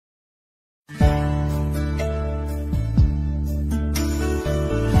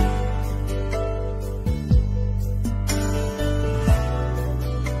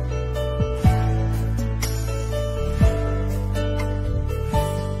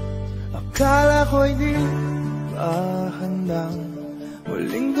Akala ko'y di pa handang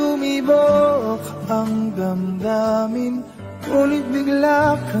muling dumibok ang damdamin, ngunit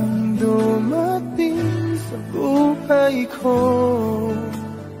bigla kang dumating sa buhay ko.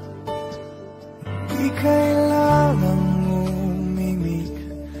 Di kailangang umimik,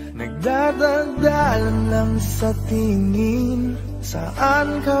 nagdadagdalan lang sa tingin.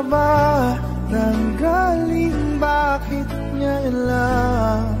 Saan ka ba nanggaling? Bakit ngayon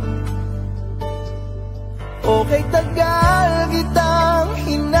lang? Okay, tagal kitang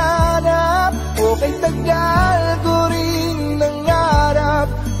hinanap, okay, tagal ko rin nangarap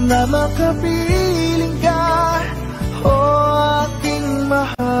na makapiling ka, o aking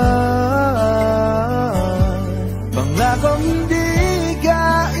mahal. Pangakong hindi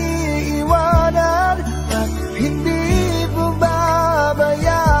ka iiwanan at hindi mo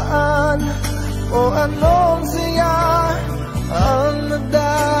babayaan, o anong siya ang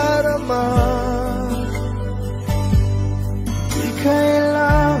nadarama. Di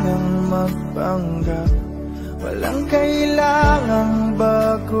kailangang magpanggap, walang kailangang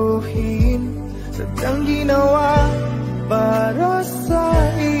baguhin, sadyang ginawa para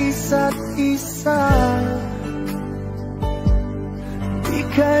sa isa't isa. Di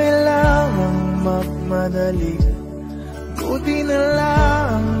kailangang magmadali, buti na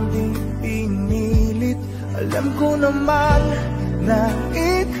lang di pinilit. Alam ko naman na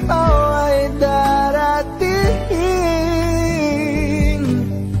ikaw ay darating.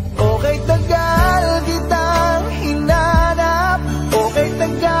 Okay, tagal kitang hinanap, okay,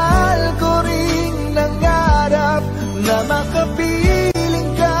 tagal ko rin nangarap na makapiling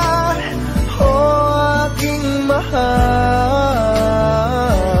ka, o aking mahal.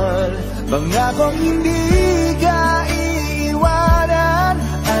 Pangakong hindi ka iiwanan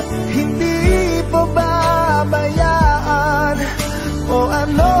at hindi po babayaan, o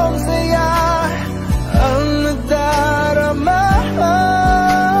anong saya ang nadarama.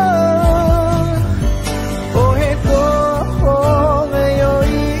 O heto ngayon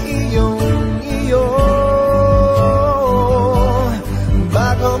iyo,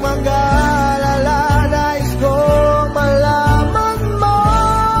 bago mag-alala, nais kong malaman mo.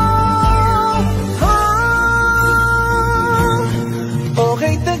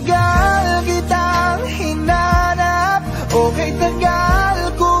 Okay, tagal kitang hinanap, okay, tagal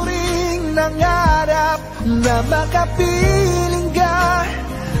ko ring nangarap na makapiling ka,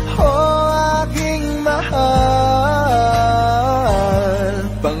 o aking mahal.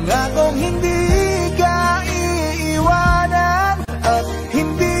 Pangakong hindi ka iiwanan at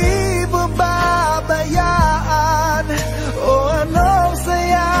hindi mo babayaan, o anong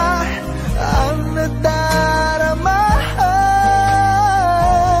saya ang nadarama.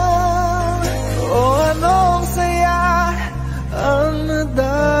 O anong saya ang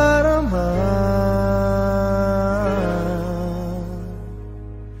nadarama.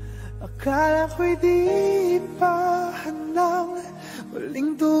 Akala ko'y di pa handang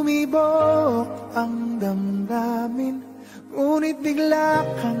muling tumibok ang damdamin, ngunit bigla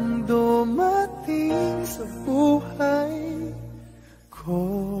kang dumating sa buhay ko.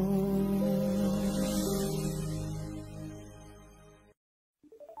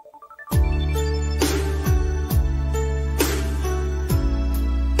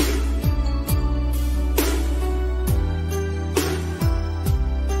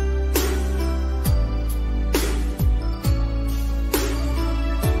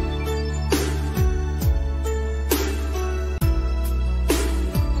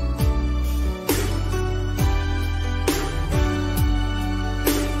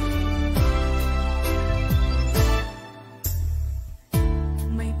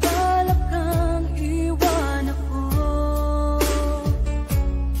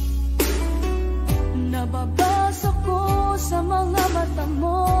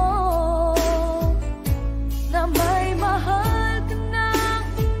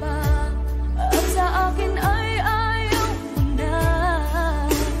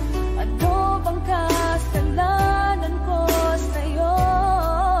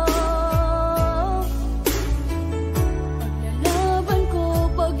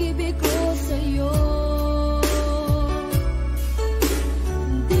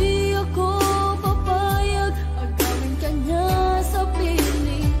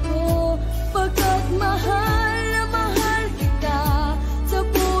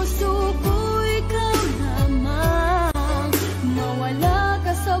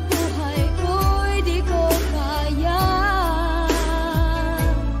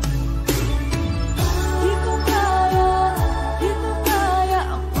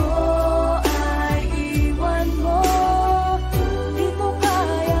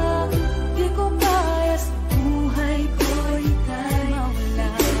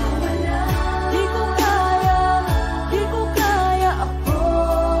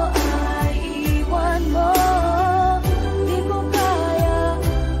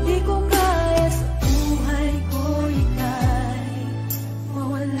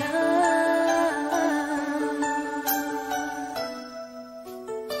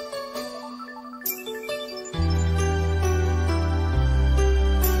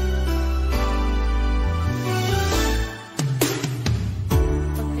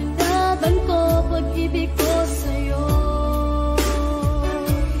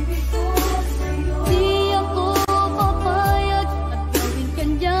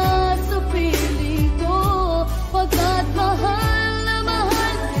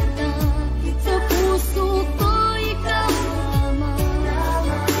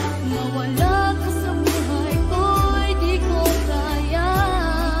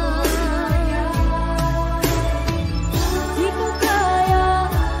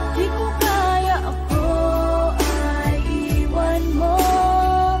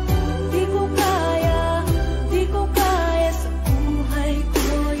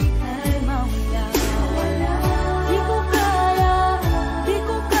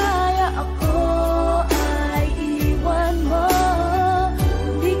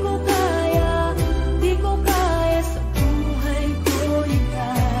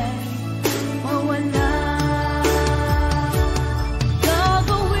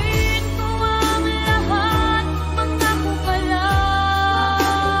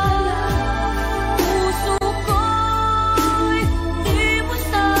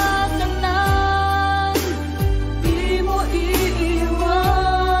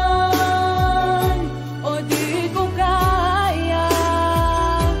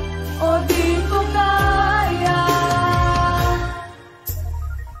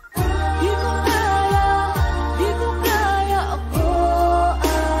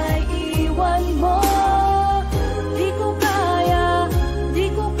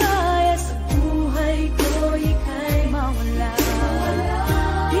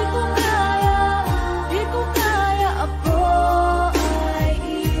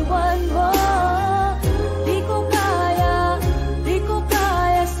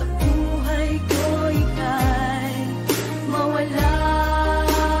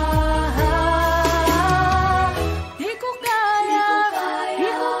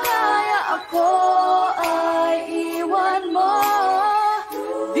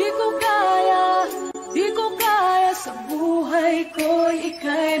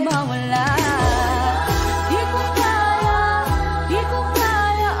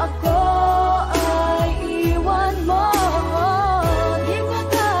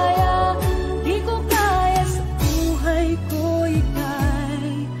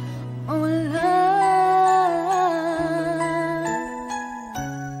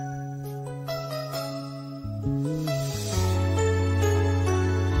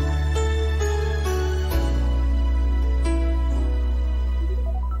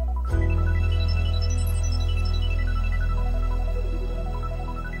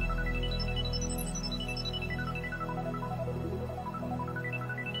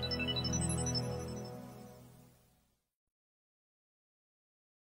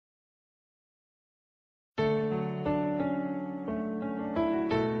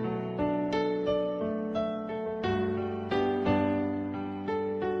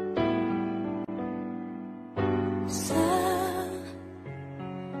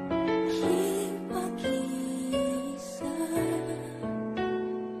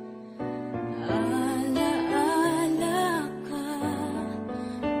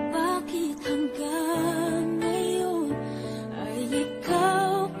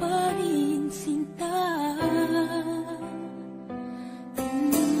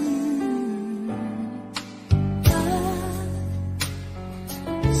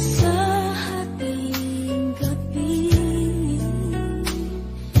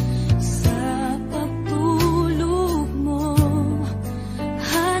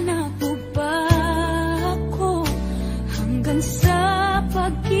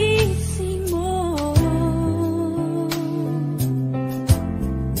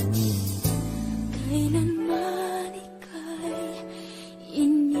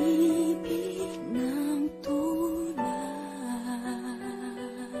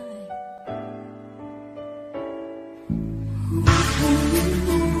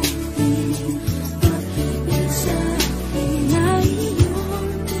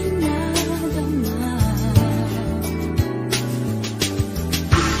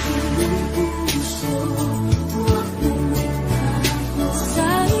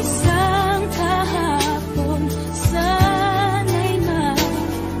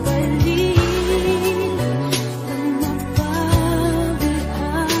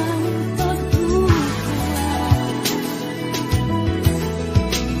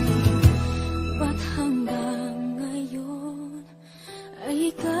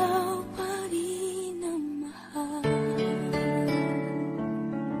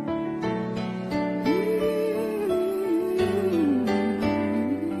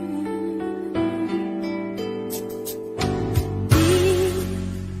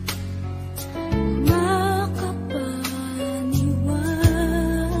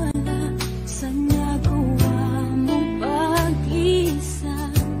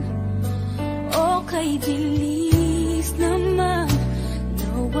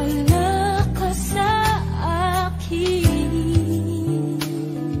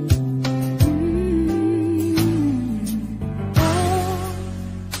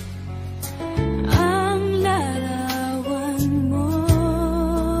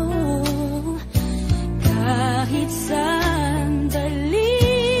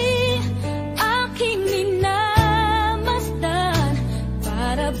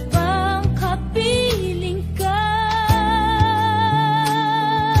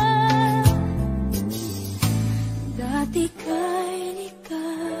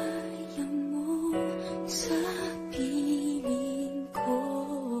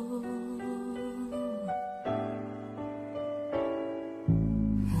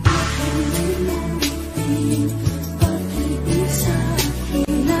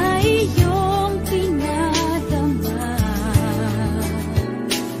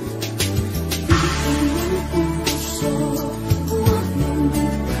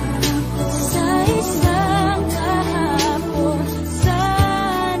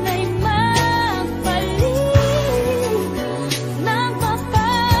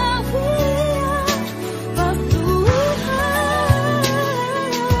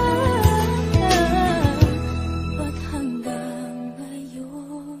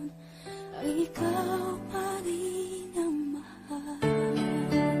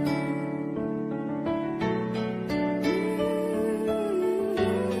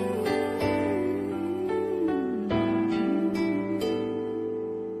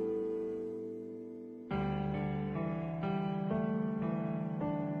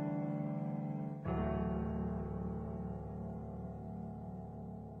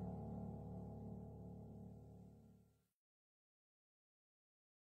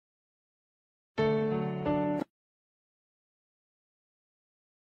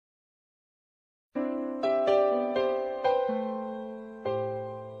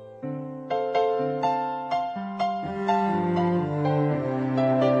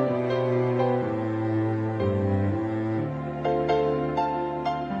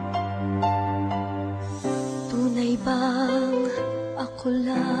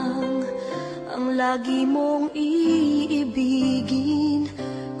 lagi mong iibigin,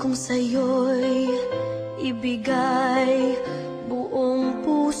 kung sa'yo'y ibigay buong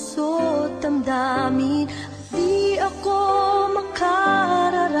puso't damdamin. Di ako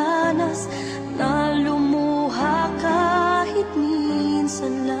makararanas na lumuha kahit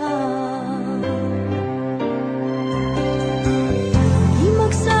minsan lang. Di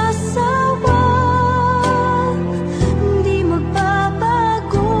magsasawa, di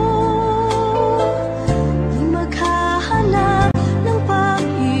magbabago, di maghahanap ng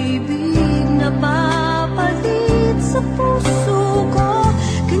pag-ibig na papalit sa puso ko.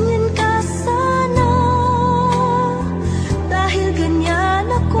 Ganyan ka sana,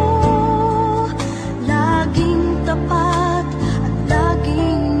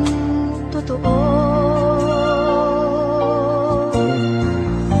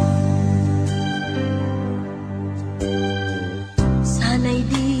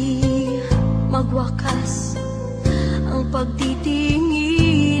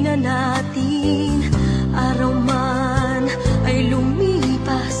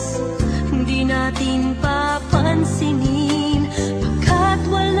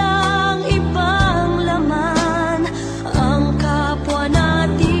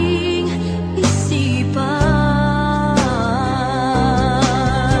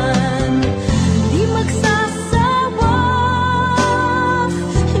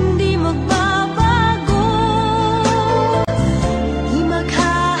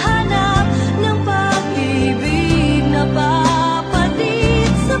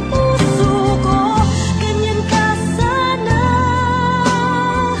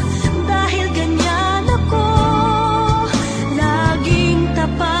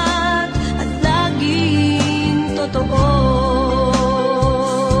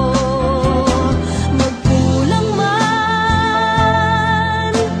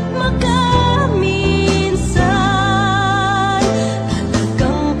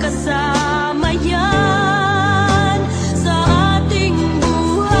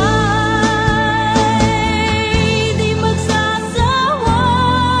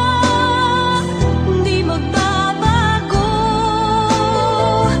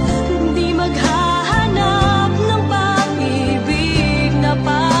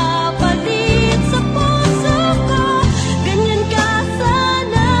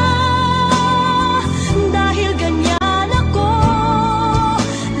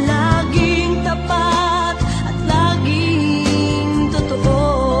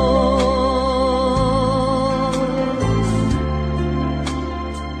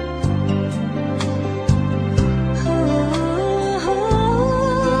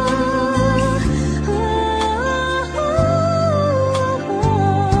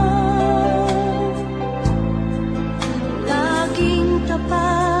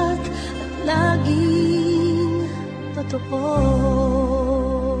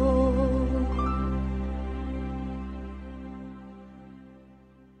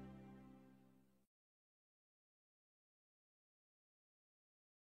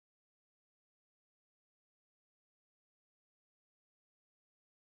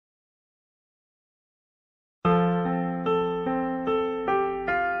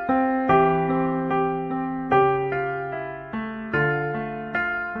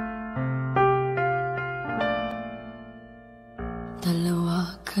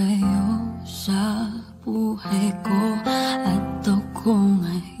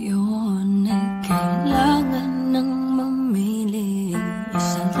 ngayon ay kailangan ng mamili.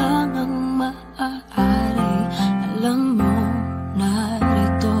 Isa lang ang maaari. Alam mo,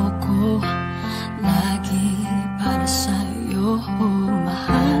 narito ko lagi para sa'yo.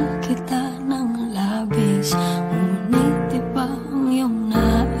 Mahal kita ng labis, ngunit iba ang iyong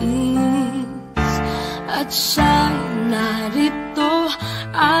nais. At siya'y narito,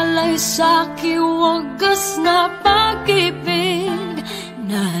 alay sa'ki wagas na pag-ibig.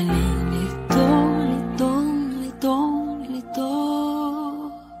 Nalilito, lito.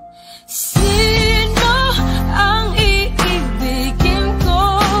 Sino ang iibigin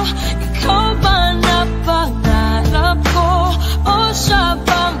ko? Ikaw ba na pangarap ko? O siya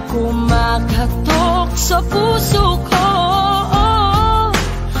bang kumakatok sa puso ko?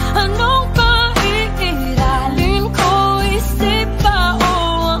 Anong paiiralin ko? Isip ba o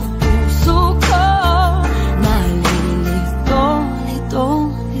ang puso ko? Nalilito, lito.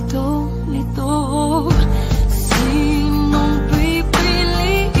 Sinong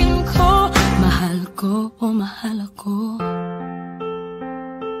pipiliin ko? Mahal ko o mahal ako?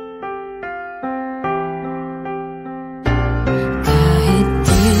 Kahit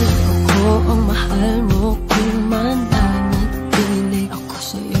di ako ang mahal mo, kung mananatili ako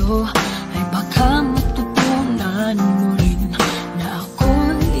sa'yo, ay baka matutunan mo rin na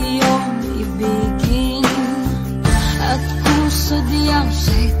ako'y iyong ibigin. At kung sadyang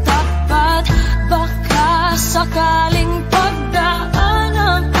siya'y tapat, baka sakaling pagdaan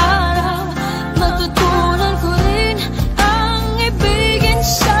ang araw, matutunan ko rin ang ibigin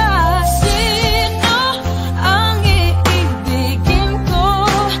siya. Sino ang iibigin ko?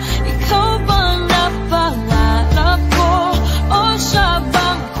 Ikaw bang napangarap ko? O siya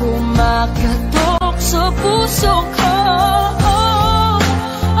bang kumakatok sa puso ko?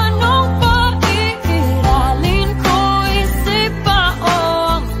 Anong paiiralin ko? Isip ba o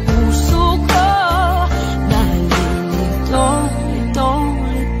ang puso ko? Nalilito, lito.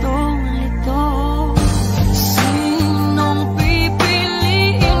 Sinong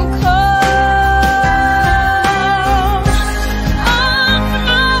pipiliin ko? Ang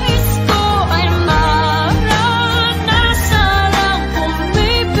nais ko ay maranasan ang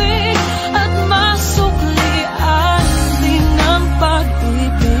umibig at masuklian din ang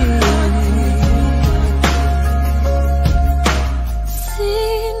pag-ibig.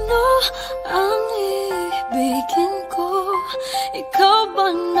 Sino ang ibigin ko? Ikaw ba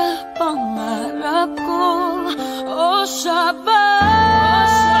na pangarap ko? O siya ba?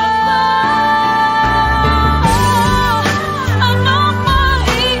 Anong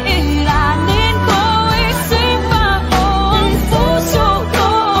maiiralin ko? Isip ba o ang puso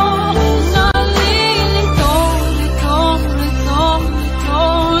ko? Nalilito, lito.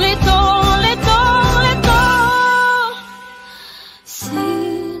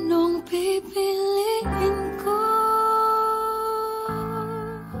 Sinong pipiliin ko?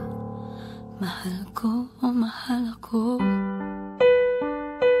 Mahal ko o mahal ako?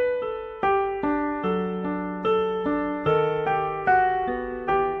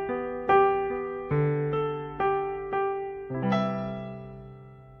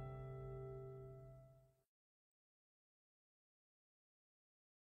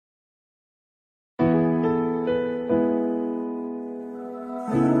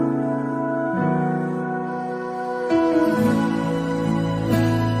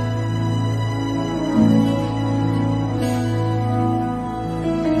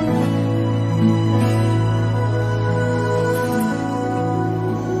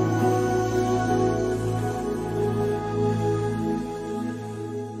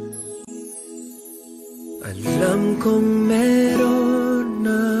 Alam kong meron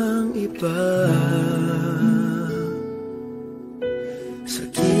ng iba sa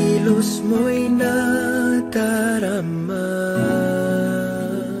kilos mo'y nadarama.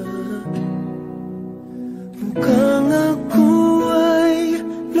 Mukhang ako ay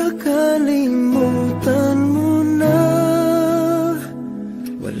nakalimutan mo na.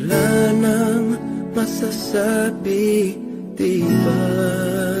 Wala nang masasabi, diba?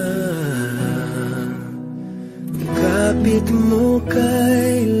 Kapit mo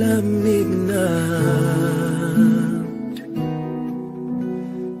kay lamig na,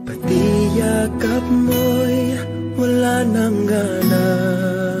 pati yakap mo'y wala nang gana.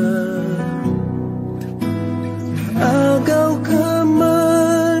 Agaw ka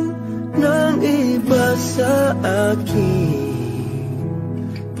man ng iba sa akin,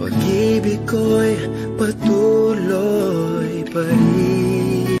 pag-ibig ko'y patuloy pa rin.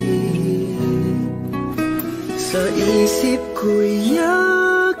 Sa isip ko'y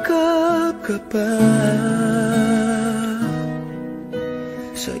yakap ka pa,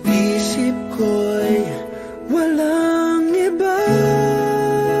 sa isip ko'y walang iba,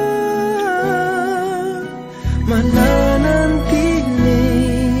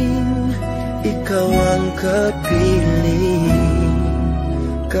 mananatiling ikaw ang kapiling,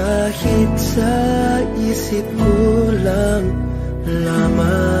 kahit sa isip ko lang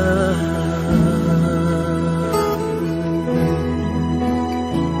lamang.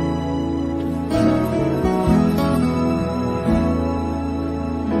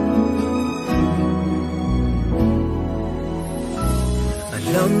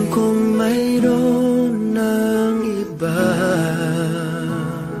 Alam kong mayroon ng iba,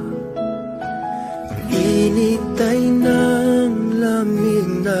 ang init ay nang lamig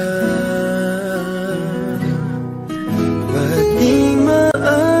na, ba't di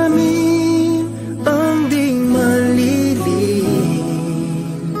maamin ang di malilim,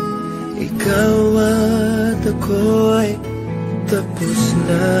 ikaw at ako'y tapos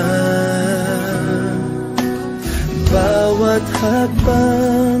na. Bawat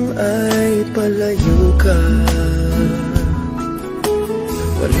hakbang ay palayo ka,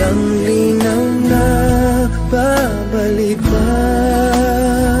 walang linaw na babalik pa.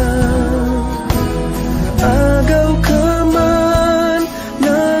 Agaw ka man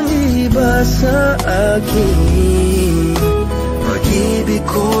ng iba sa akin, pag-ibig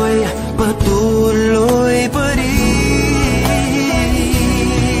ko'y patuloy pa rin.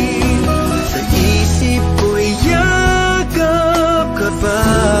 Sa isip ko'y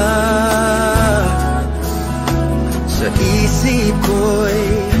sa isip ko'y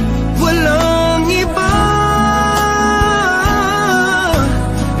walang iba,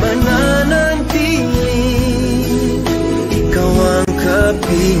 mananatiling ikaw ang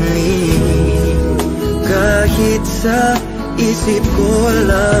kapiling, kahit sa isip ko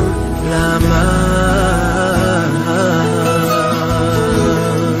lang lamang.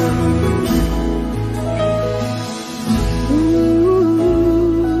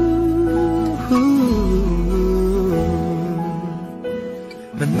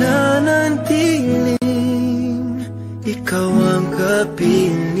 Mananatiling ikaw ang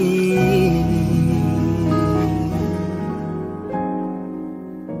kapiling,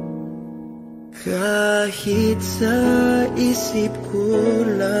 kahit sa isip ko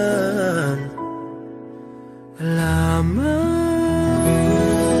lang lamang.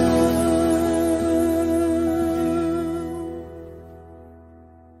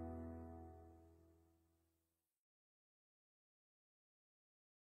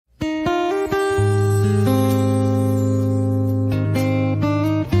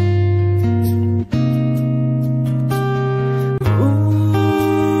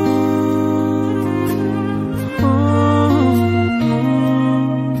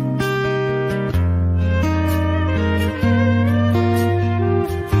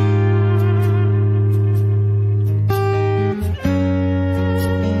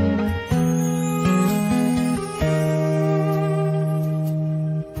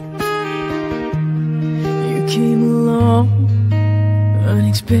 Came along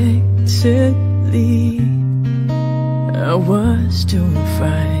unexpectedly. I was doing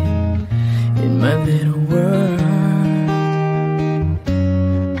fine in my little world.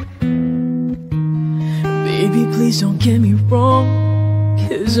 Baby, please don't get me wrong,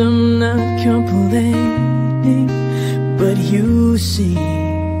 'cause I'm not complaining, but you see,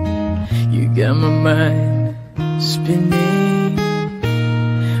 you got my mind spinning.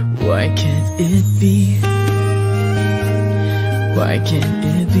 Why can't it be? Why can't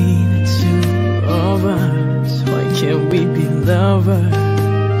it be the two of us? Why can't we be lovers?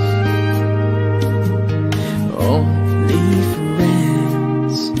 Only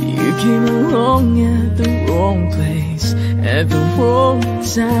friends. You came along at the wrong place, at the wrong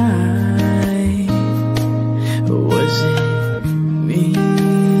time. Was it me?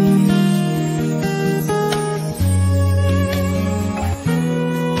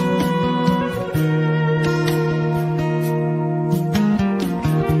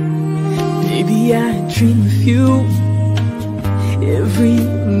 Maybe I dream of you every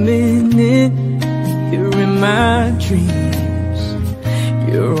minute. You're in my dreams,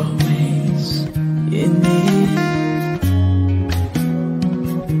 you're always in it.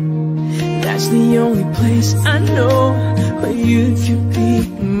 That's the only place I know where you could be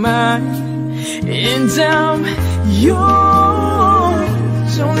mine, and I'm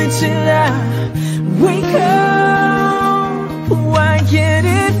yours only till I wake up. Why can't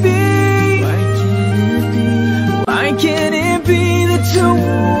it be? Why can't it be the two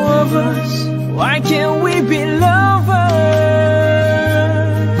of us? Why can't we be lovers?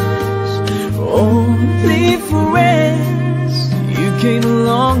 Only friends. You came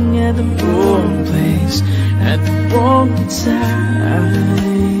along wrong at the wrong place at the wrong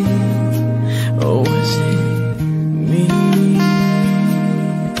time. Or was it me?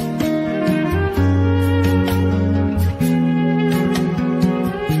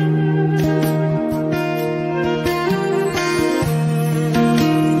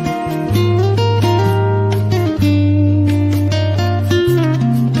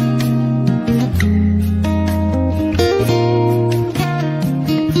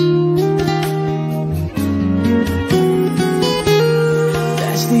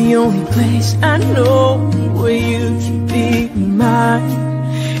 The only place I know where you can be mine,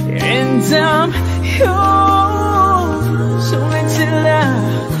 and I'm yours. So until I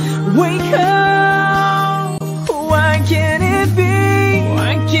wake up, why can't it be?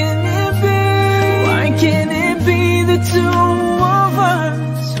 Why can't it be? Why can't it be the two of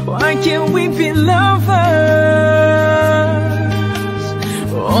us? Why can't we be lovers?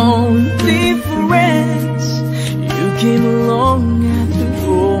 Only friends. You came along at the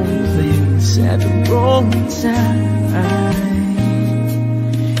wrong place at the wrong time.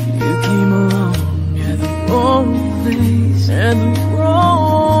 You came along at the wrong place at the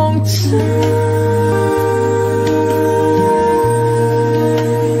wrong time.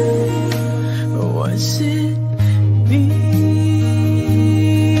 Was it me?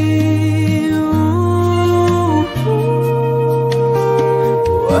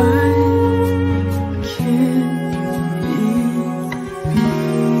 Why can't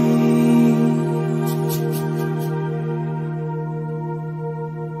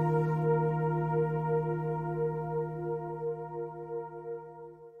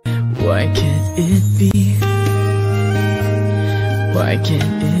Why can't it be? Why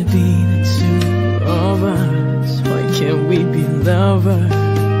can't it be the two of us? Why can't we be lovers?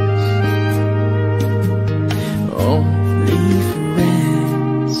 Only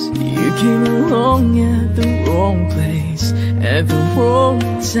friends. You came along at the wrong place at the wrong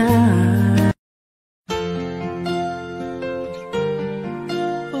time.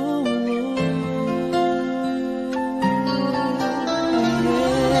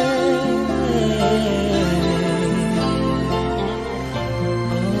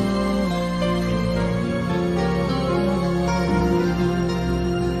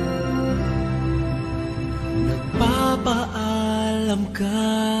 Nagpapaalam ka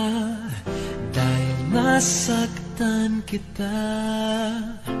dahil nasaktan kita.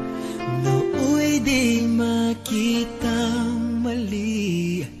 Nooy di makitang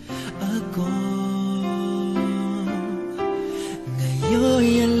mali ako.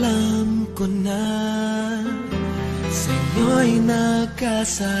 Ngayon'y alam ko na sa'yo'y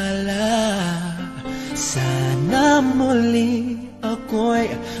nakasala. Sana muli ako'y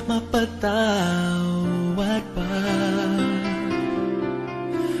mapatawad pa.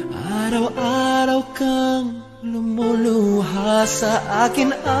 Araw-araw kang lumuluha sa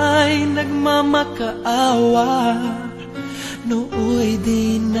akin ay nagmamakaawa. Nooy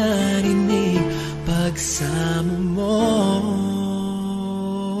di narinig pagsamo mo.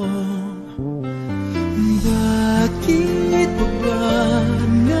 Bakit mo ba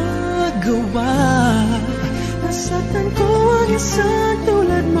nagawa? Nasaktan ko ang isang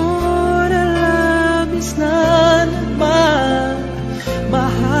tulad mo na labis na nagmamahal.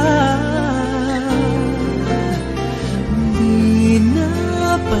 Di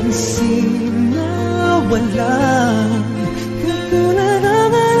napansin na walang katulad na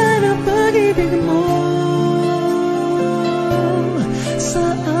wala ng pag-ibig mo sa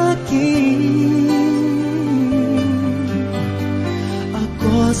akin.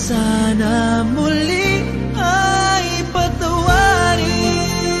 Ako sana muli ay patawarin.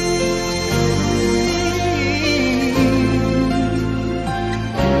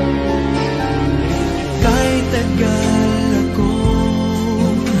 Kahit tagal ako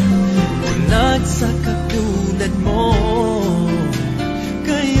bulag sa katulad mo,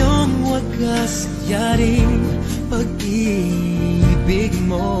 kayong wagas yaring pag-ibig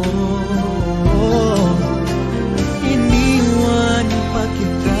mo. Iniwan pa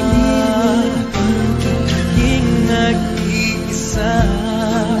kita, naging nag-iisa.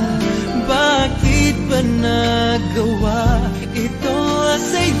 Bakit ba nagawa ito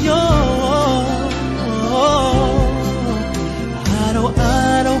sa'yo?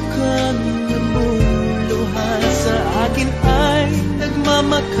 Araw-araw kang namuluhan sa akin ay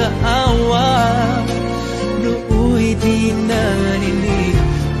nagmamakaawa. Nooy di narinig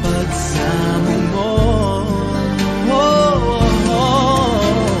pagsamo mo.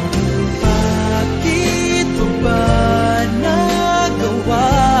 Bakit mo ba nagawa?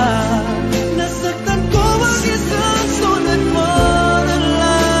 Nasaktan ko ang isang sulat mo na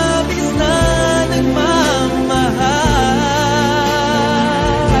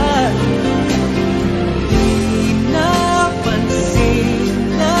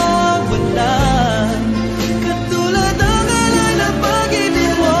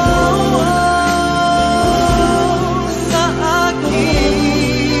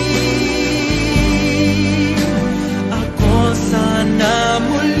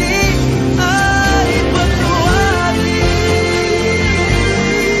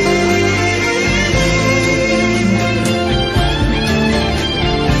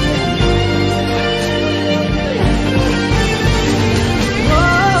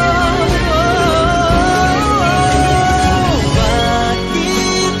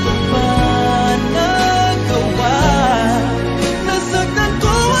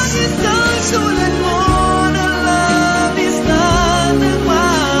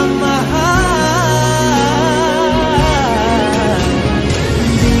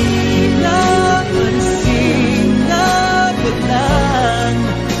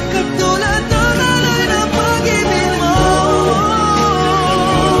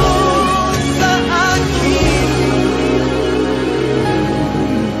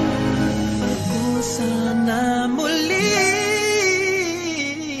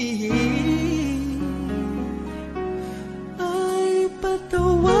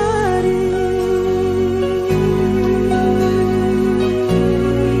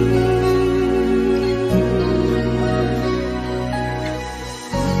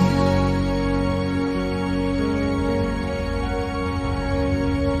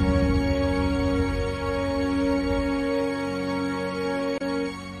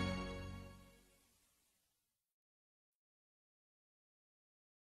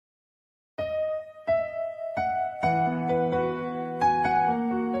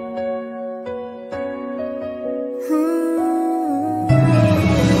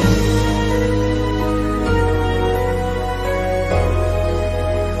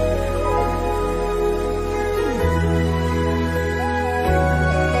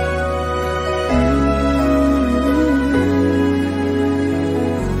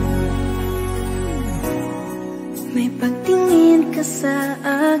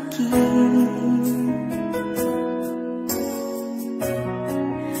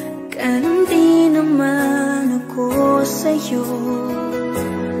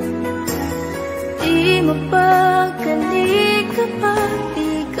mapagkalik kapag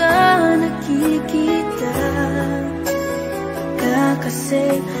di ka nakikita. Ka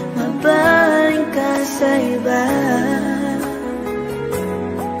kasi mabaling ka sa iba.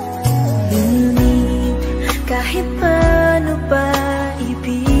 Ngunit kahit paano pa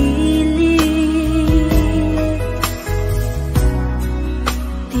ipilit,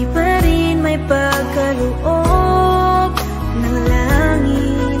 di pa rin may pagkaloob ng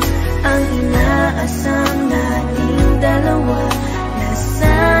langit ang inaasam nating dalawa, na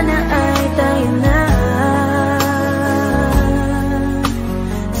sana ay tayo na.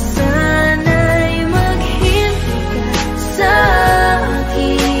 Sana'y maghintay ka sa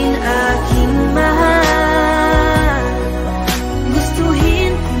akin, aking mahal.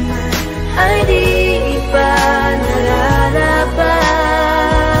 Gustuhin ko man ay di pa nararapat.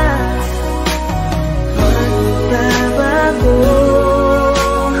 Magbabago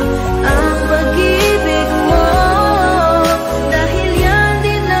ang pag-ibig mo, dahil yan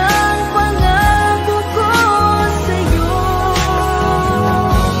din ang pangako ko sa'yo.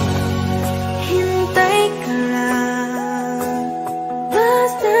 Hintay ka lang,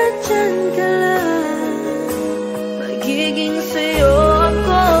 basta dyan ka lang. Magiging sa'yo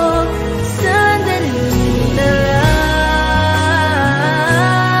ako, sandali na lang.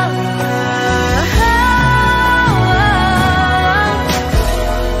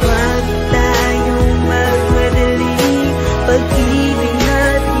 Huwag tayong magmadali, pag-ibig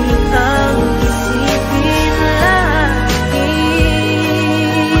natin ang isipin lagi.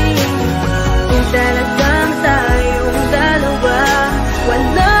 Kung talagang tayong dalawa,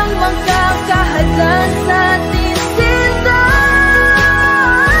 walang magkakahadlan sa ating sinta.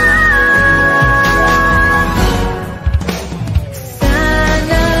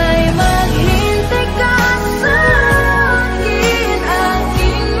 Sana'y maghintay ka sa akin,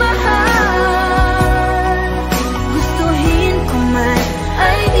 aking mahal. Gustuhin ko man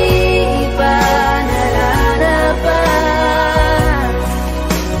ay di pa nararapat.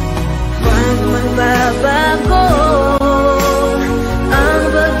 Huwag magbabago ang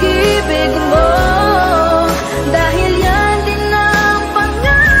pag-ibig mo, dahil yan din ang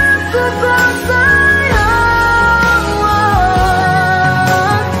pangako ko sa'yo.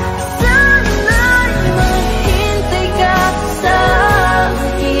 Sana'y maghintay ka sa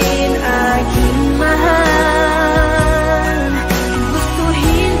akin, aking mahal.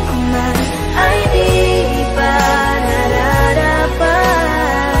 Gustuhin ko man ay di pa nararapat.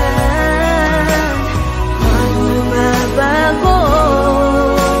 Huwag magbabago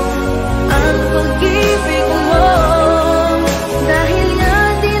ang pag-ibig mo, dahil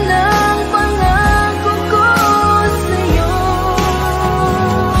yan din ang pangako ko sa'yo.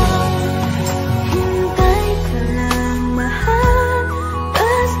 Hintay ka lang, mahal,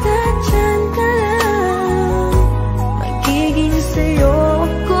 basta dyan ka lang. Magiging sa'yo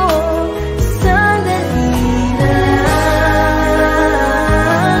ako, sandali na lang.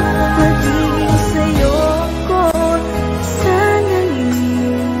 Magiging sa'yo ako, sandali na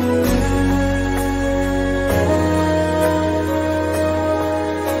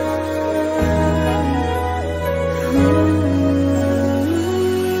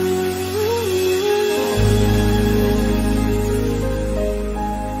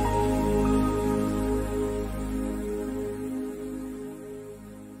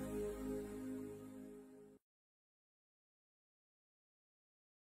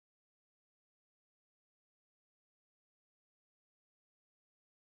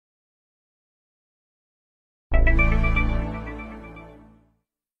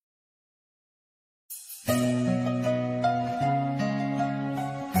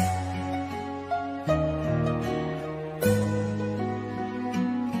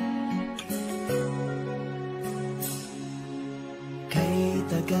Kay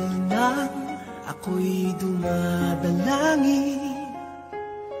tagal na ako'y dumadalangin,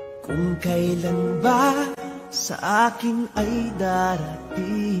 kung kailan ba sa akin ay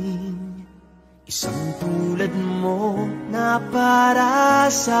darating isang tulad mo na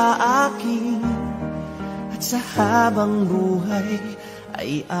para sa akin, at sa habang buhay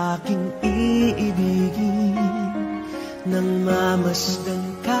ay aking iibigin. Nang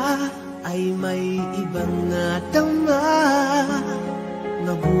mamasdan ka ay may ibang natama,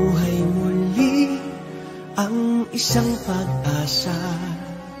 nabuhay muli ang isang pag-asa.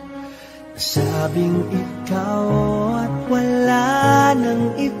 Sabing ikaw at wala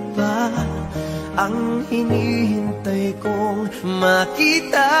nang iba ang hinihintay kong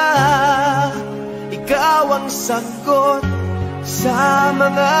makita. Ikaw ang sagot sa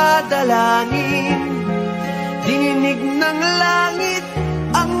mga dalangin, dinig ng langit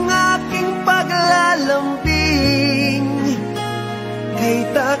ang aking paglalamig.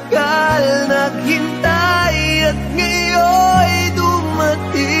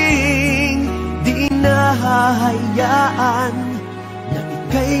 hahayaan na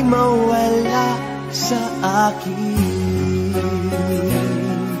ika'y mawala sa akin.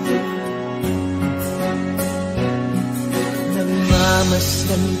 Nang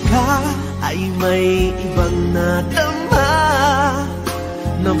mamasdan ka ay may ibang nadama.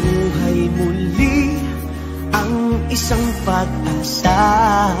 Nabuhay muli ang isang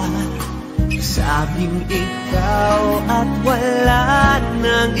pag-asa. Sabing ikaw at wala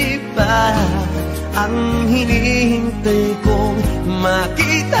nang iba ang hinihintay kong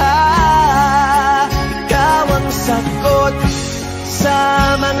makita. Ikaw ang sagot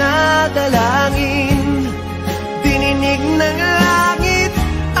sa mga dalangin, dininig ng langit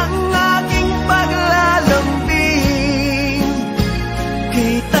ang aking paglalambing.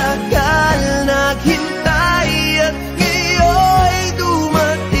 Kay tagal naghintay at ngayon'y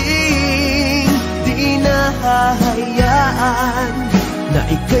dumating. Di na hahayaan na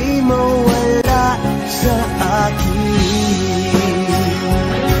ika'y mawala sa akin.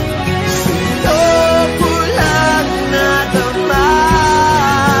 Sa'yo ko lang nadama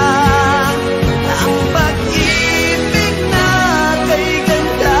ang pag-ibig na kay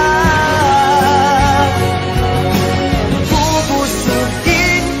ganda.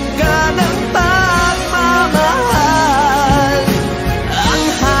 Bubusugin ka ng pagmamahal. Ang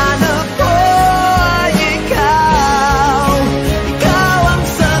hanap ko ay ikaw. Ikaw ang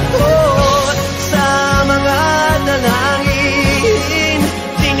sagot sa mga dalangin,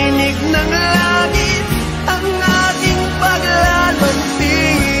 dininig ng langit ang aking paglalambing.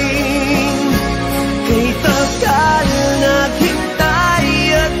 Kay tagal naghintay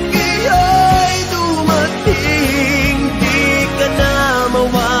at ngayon'y dumating. Di ka na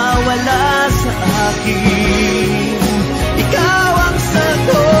mawawala sa akin. Ikaw ang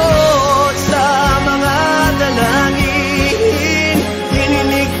sagot sa mga dalangin,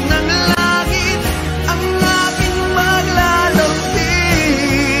 dininig ng langit ang aking paglalambing.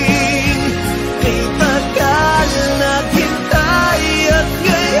 Kay tagal naghintay at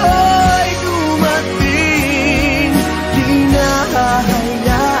ngayon'y dumating. Di na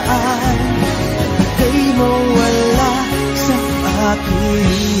hahayaan ika'y mawala sa akin.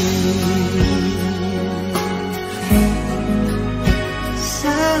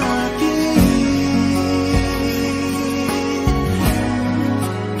 Sa akin.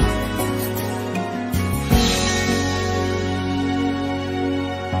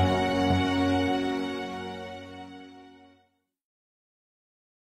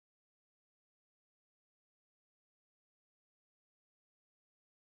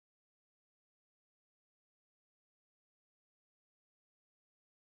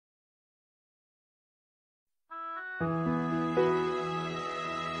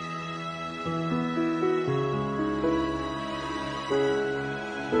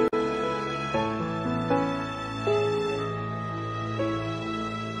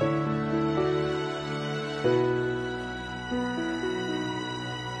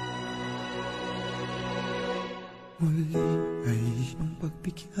 Muli ay iyong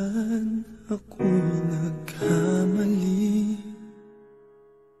pagbigyan, ako'y nagkamali.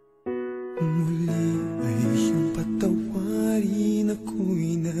 Muli ay iyong patawarin,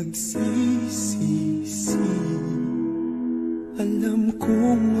 ako'y nagsisisi. Alam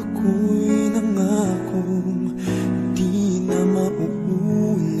kong ako'y nangakong di na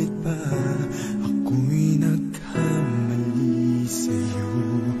mauulit pa. Ako'y nagkamali sa'yo.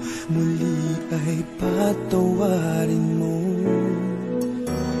 Muli ay patawarin mo.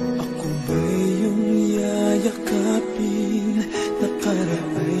 Ako ba'y iyong yayakapin?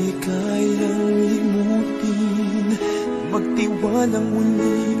 Nakaraay kayang limutin. Magtiwalang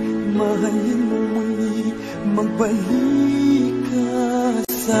muli, mahalin mo muli. Magbalik ka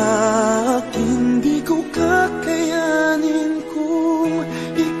sa akin. Di ko kakayanin kung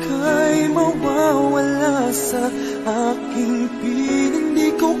ika'y mawawala sa aking piling.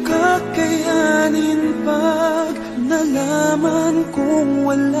 Di ko kakayanin pag nalaman kong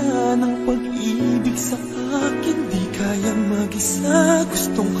wala ng pag-ibig sa akin. Di kaya mag-isa,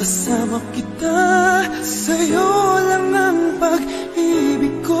 gustong kasama kita. Sa'yo lang ang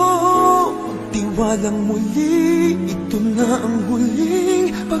pag-ibig ko. Magtiwalang muli, ito na ang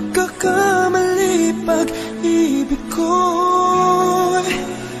huling pagkakamali. Pag-ibig ko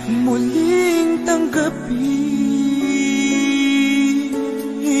muling tanggapin.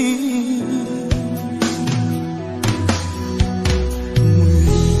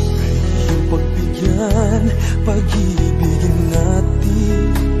 Muli ay iyong pagbigyan, pag-ibigin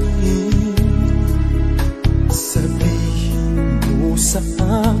natin. Sabihin mo sa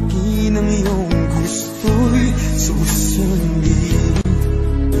akin ang iyong gusto'y susundin.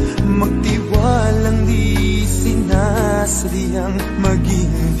 Magtiwalang di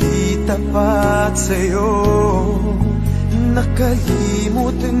tapat sa'yo.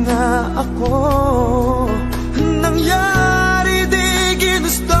 Nakalimot na ako. Nangyari di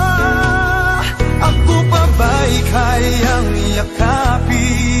ginusto. Ako pa ba'y kayang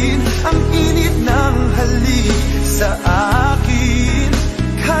yakapin ang init ng halik sa akin?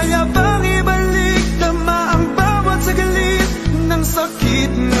 Kaya bang ibalik tama ang bawat sagalit ng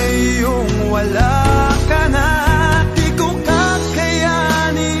sakit ngayong wala ka na? Di ko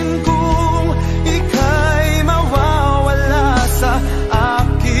kakayanin kung ika'y mawawala sa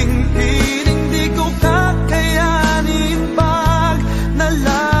aking piling. Di ko kakayanin pag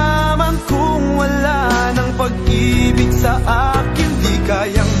nalaman kong wala ng pag-ibig sa akin. Di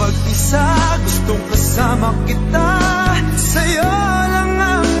kayang mag-isa, gustong kasama kita. Sa'yo lang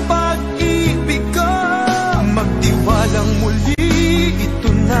ang pag-ibig ko. Magtiwalang muli, ito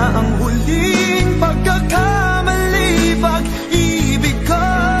na ang huling pagkakamali. Pag-ibig ko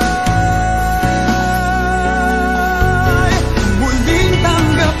muling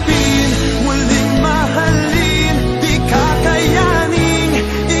tanggapin, muling mahalin. Di kakayanin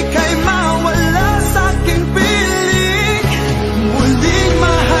ika'y mawala sa aking piling. Muling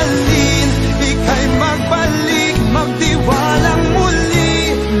mahalin, ika'y magbalik, magtiwalang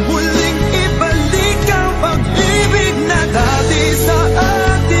muli. Muling ibalik ang pag-ibig na dati sa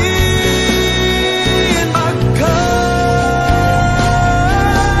atin.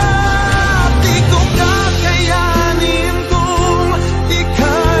 Di ko kakayanin kung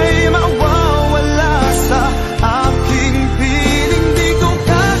ika'y mawawala sa aking piling. Di ko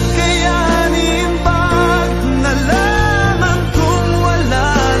kakayanin pag nalaman kong wala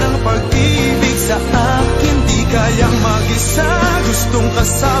ng pag-ibig sa akin. Di kayang mag-isa, gustong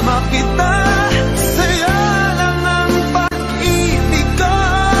kasama kita. Sa'yo lang ang pag-ibig ko.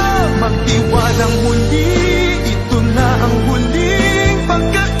 Magtiwalang muli, ito na ang huling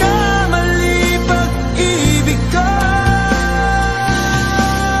pagkakamali. Pag-ibig ko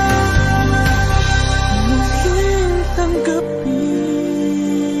muling tanggapin,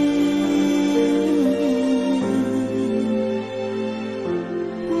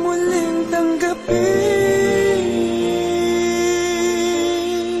 muling tanggapin,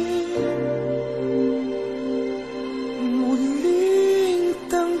 muling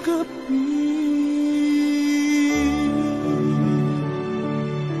tanggapin.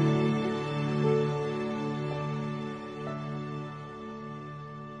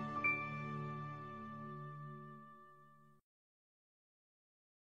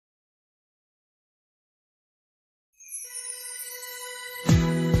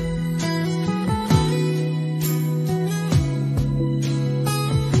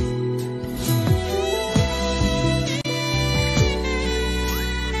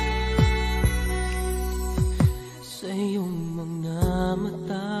 Sa iyong mga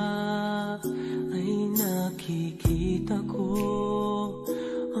mata ay nakikita ko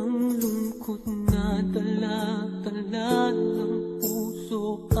ang lungkot na dala-dala ng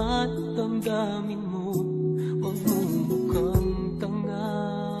puso at damdamin mo. Magmumukhang tanga,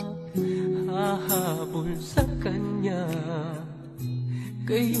 hahabol sa kanya.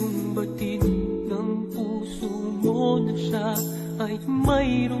 Kayong batid ng puso mo na siya ay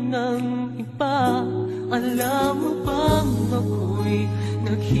mayroon ng iba. Alam mo bang ako'y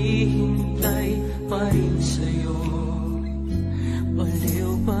naghihintay pa rin sa'yo?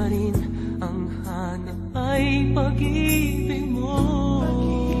 Baliw pa rin ang hanap ay pag-ibig mo.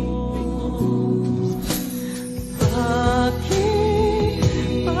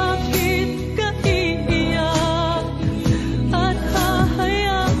 Bakit ka iiyak? At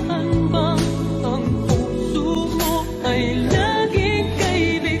hahayaan bang ang puso mo ay laging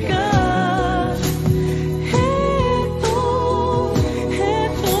kaibigan?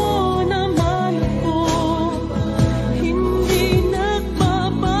 Heto naman ako, hindi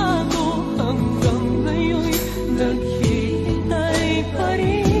nagbabago. Hanggang ngayon'y naghihintay pa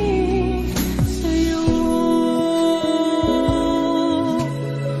rin sa'yo.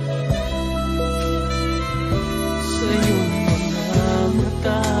 Sa iyong mga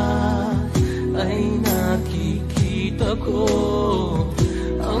mata ay nakikita ko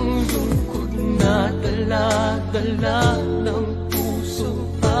ang lungkot na dala-dala ng puso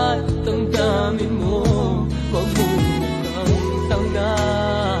at ang dami mo. Magmumukhang tanga,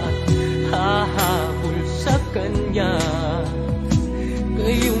 hahabol sa kanya.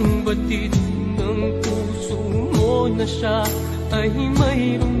 Kayong batid ng puso mo na siya ay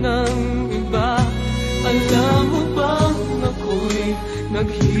mayroon ng iba. Alam mo bang ako'y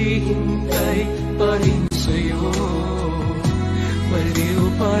naghihintay pa rin sa'yo? Baliw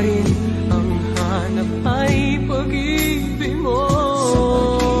pa rin ang hanap ay pag-ibig mo.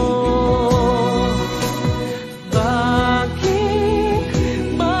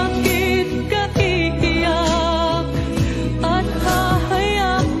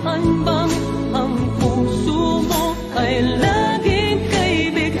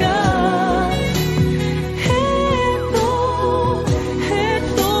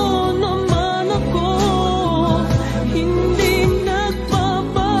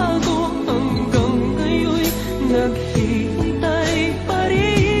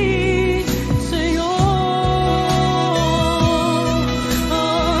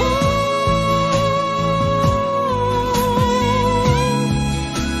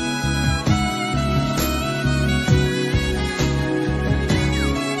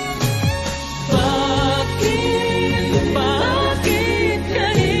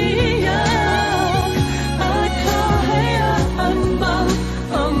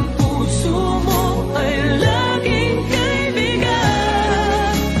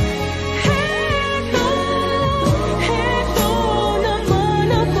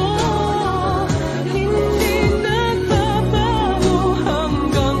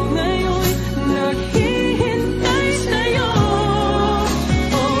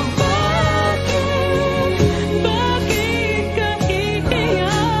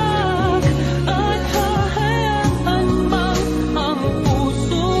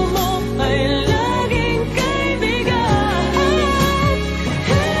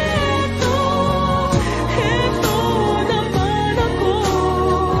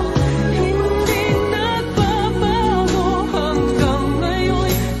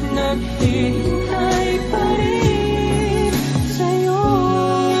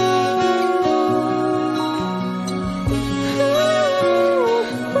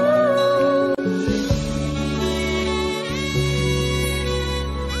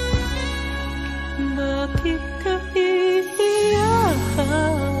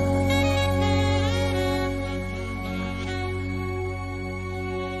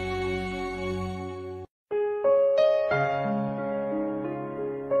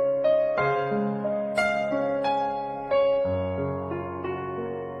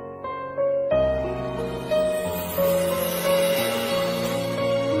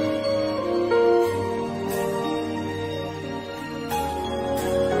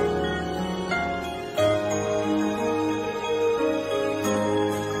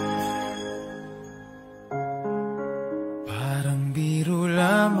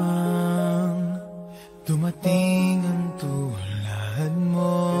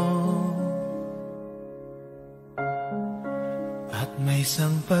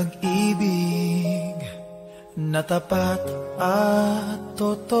 Isang pag-ibig na tapat at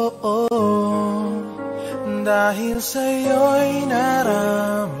totoo, dahil sa'yo'y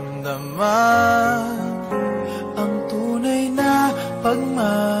naramdaman ang tunay na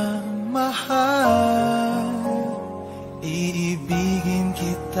pagmamahal. Iibigin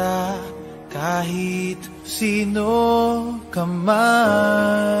kita kahit sino ka man.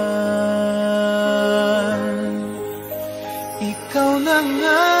 Ikaw na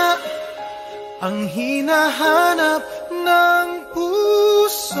nga ang hinahanap ng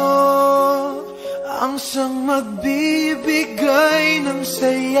puso, ang siyang magbibigay ng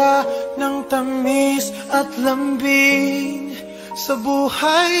saya, ng tamis at lambing sa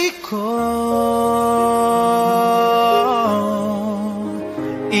buhay ko.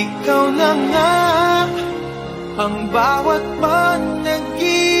 Ikaw na nga ang bawat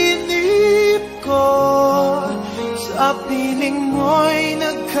panaginip ko, sa piling mo'y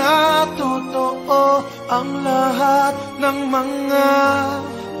nagkatotoo ang lahat ng mga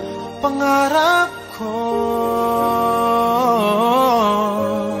pangarap ko.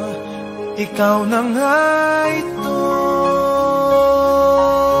 Ikaw na nga ito.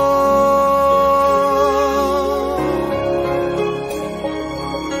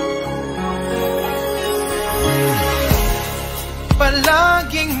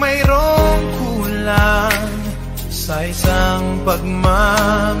 Palaging mayroong kulang sa isang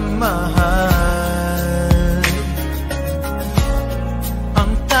pagmamahal.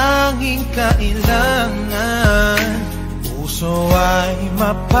 Ang tanging kailangan, puso ay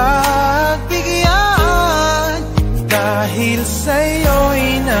mapagbigyan, dahil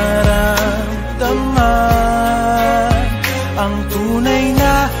sa'yo'y naramdaman ang tunay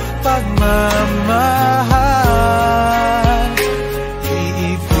na pagmamahal.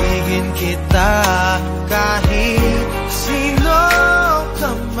 Iibigin kita kahit sino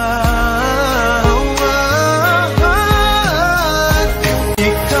ka man.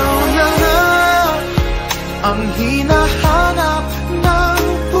 Ikaw na nga ang hinahanap ng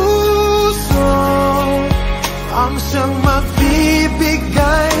puso, ang siyang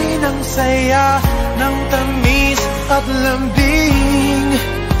magbibigay ng saya, ng tamis at lambing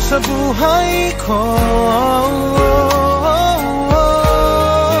sa buhay ko.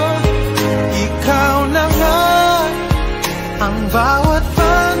 Ikaw na nga ang bawat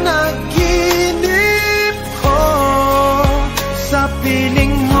panaginip ko, sa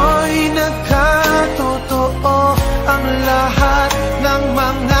piling mo'y nagkatotoo ang lahat ng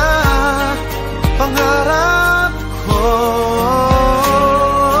mga pangarap ko.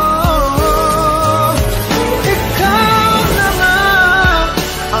 Ikaw na nga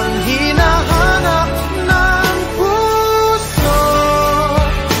ang hinahanap ng puso,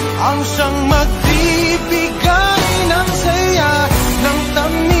 ang siyang magbibigay ng saya, ng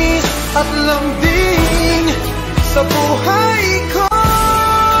tamis at lambing sa buhay ko.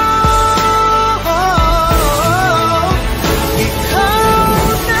 Ikaw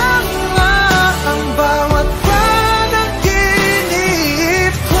na nga ang bawat panaginip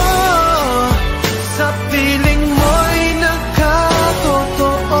ko, sa piling mo'y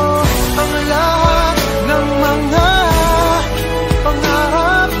nagkatotoo ang lahat ng mga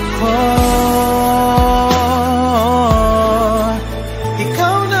pangarap ko.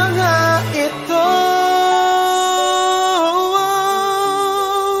 Ikaw na nga ito.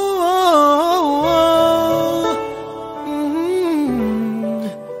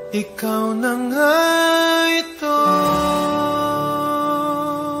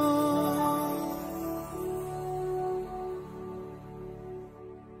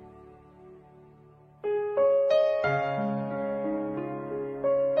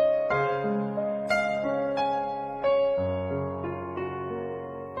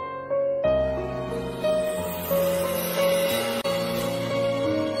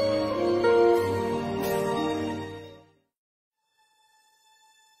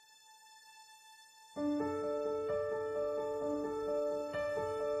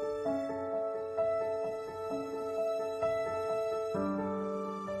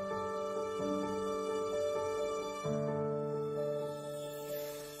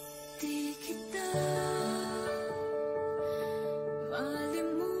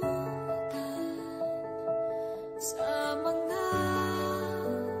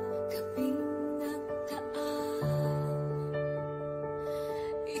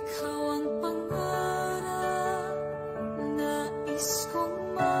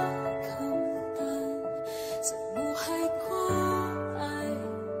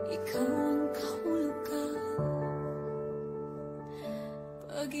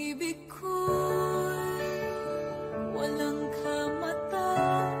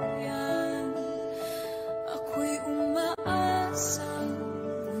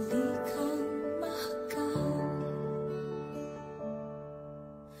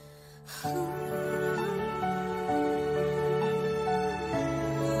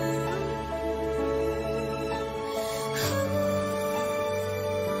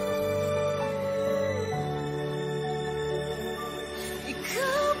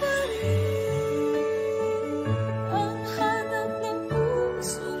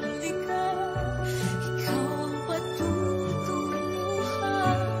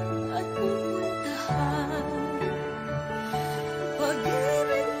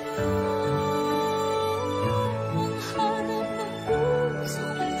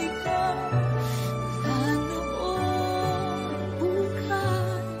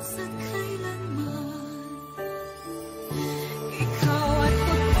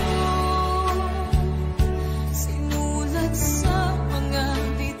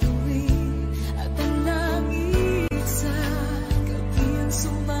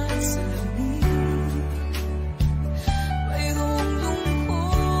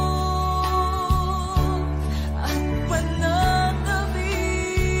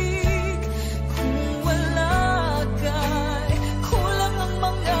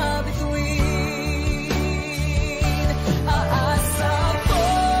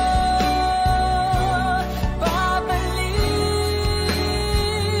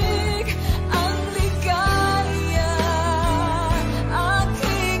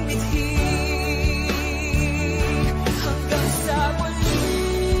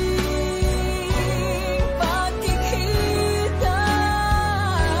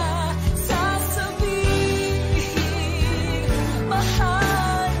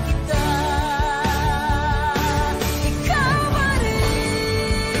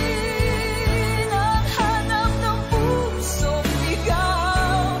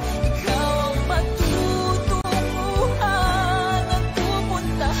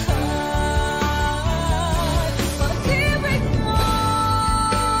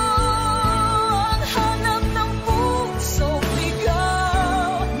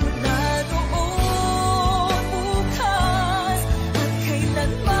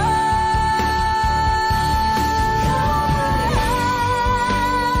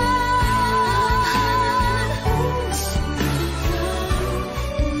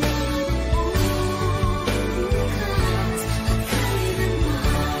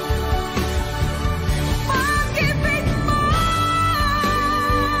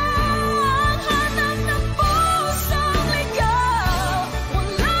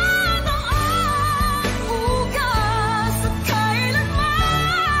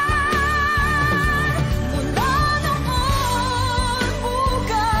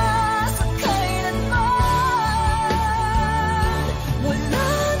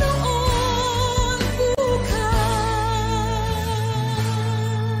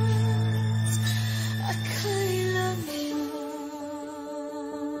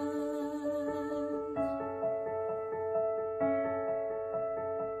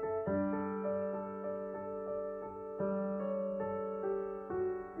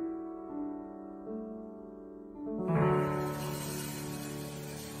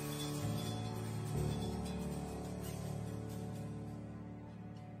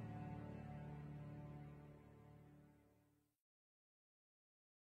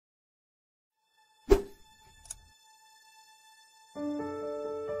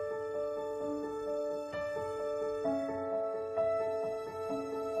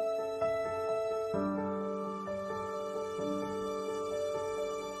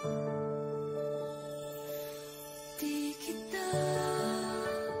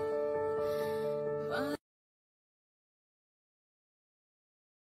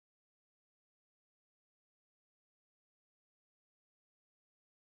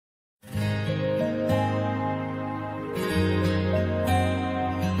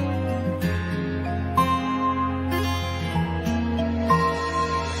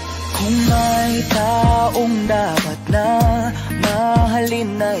 Kung may taong dapat na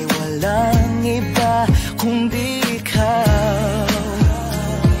mahalin ay walang iba kundi ikaw.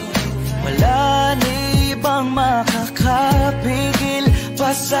 Wala na ibang makakapigil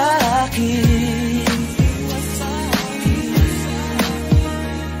pa sa'kin.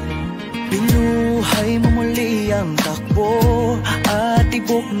 Binuhay mo muli ang takbo at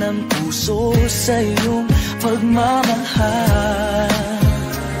tibok ng puso sa iyong pagmamahal.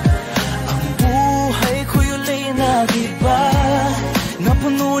 Ang buhay ko'y ulay nag-iba na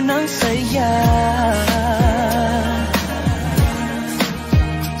puno ng saya.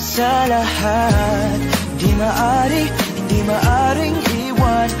 Sa lahat, hindi maaring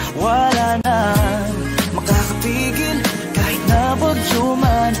iwan. Wala nang makakapigil kahit na bagyo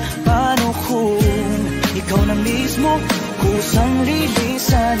man. Paano kung ikaw na mismo kusang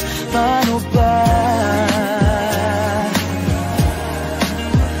lilisan? Paano ba?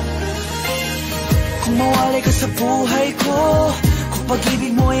 Kung mawalay ka sa buhay ko, kung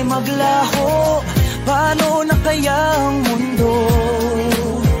pag-ibig mo ay maglaho, paano na kaya ang mundo?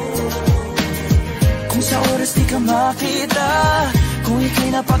 Kung sa oras di ka makita, kung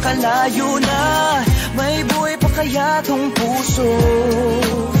ika'y napakalayo na, may buhay pa kaya tong puso?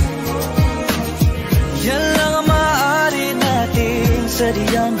 Yan lang ang maaari natin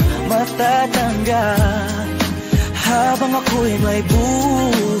sadyang matatanggap. Habang ako'y may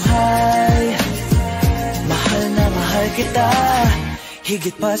buhay, mahal na mahal kita,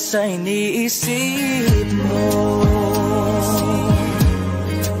 higit pa sa iniisip mo.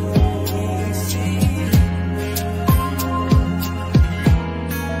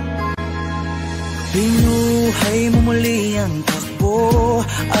 Binuhay mo muli ang takbo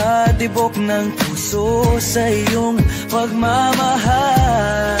at tibok ng puso sa iyong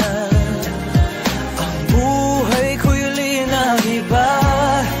pagmamahal. Ang buhay ko'y uli nag-iba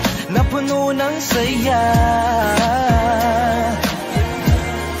na puno ng saya.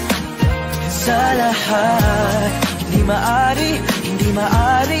 Sa lahat, hindi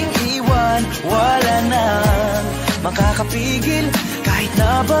maaring iwan. Wala nang makakapigil kahit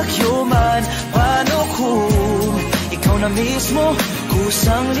na bagyo man. Paano kung ikaw na mismo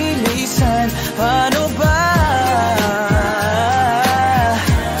kusang lilisan? Paano ba?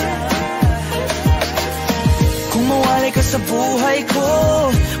 Kung mawalay ka sa buhay ko,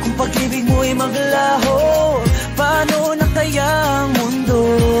 kung pag-ibig mo ay maglaho, paano na kaya ang mundo?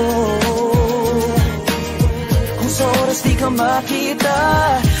 Kung sa oras di ka makita,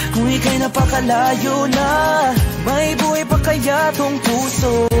 kung ika'y napakalayo na, may buhay pa kaya tong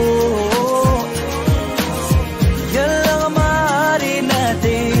puso? Yan lang ang maaari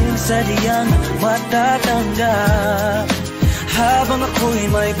natin sadyang matatanggap. Habang ako'y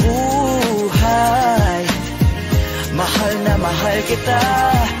may buhay, mahal na mahal kita,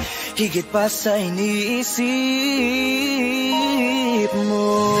 higit pa sa iniisip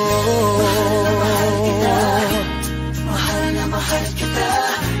mo. Mahal na mahal kita,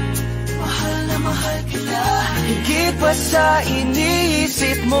 mahal na mahal kita, higit pa sa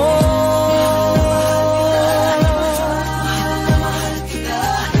iniisip mo. Mahal na mahal kita,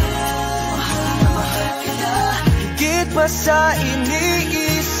 mahal na mahal kita, higit pa sa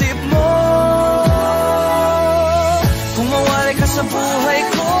iniisip mo. Kung mawalay ka sa buhay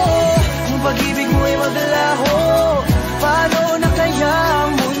ko, kung pag-ibig mo ay maglaho, paano na kaya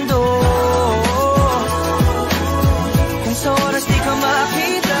ang mundo? Kung sa oras di ka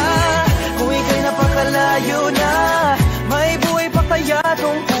makita, kung ika'y napakalayo na, may buhay pa kaya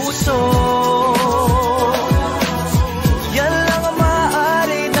tong puso? Yan lang ang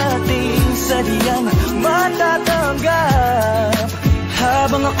maaari nating sadyang matatanggap.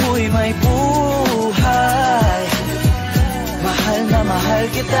 Habang ako'y may buhay, mahal na mahal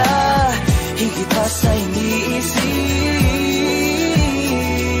kita, higit pa sa iniisip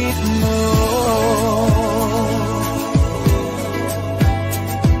mo.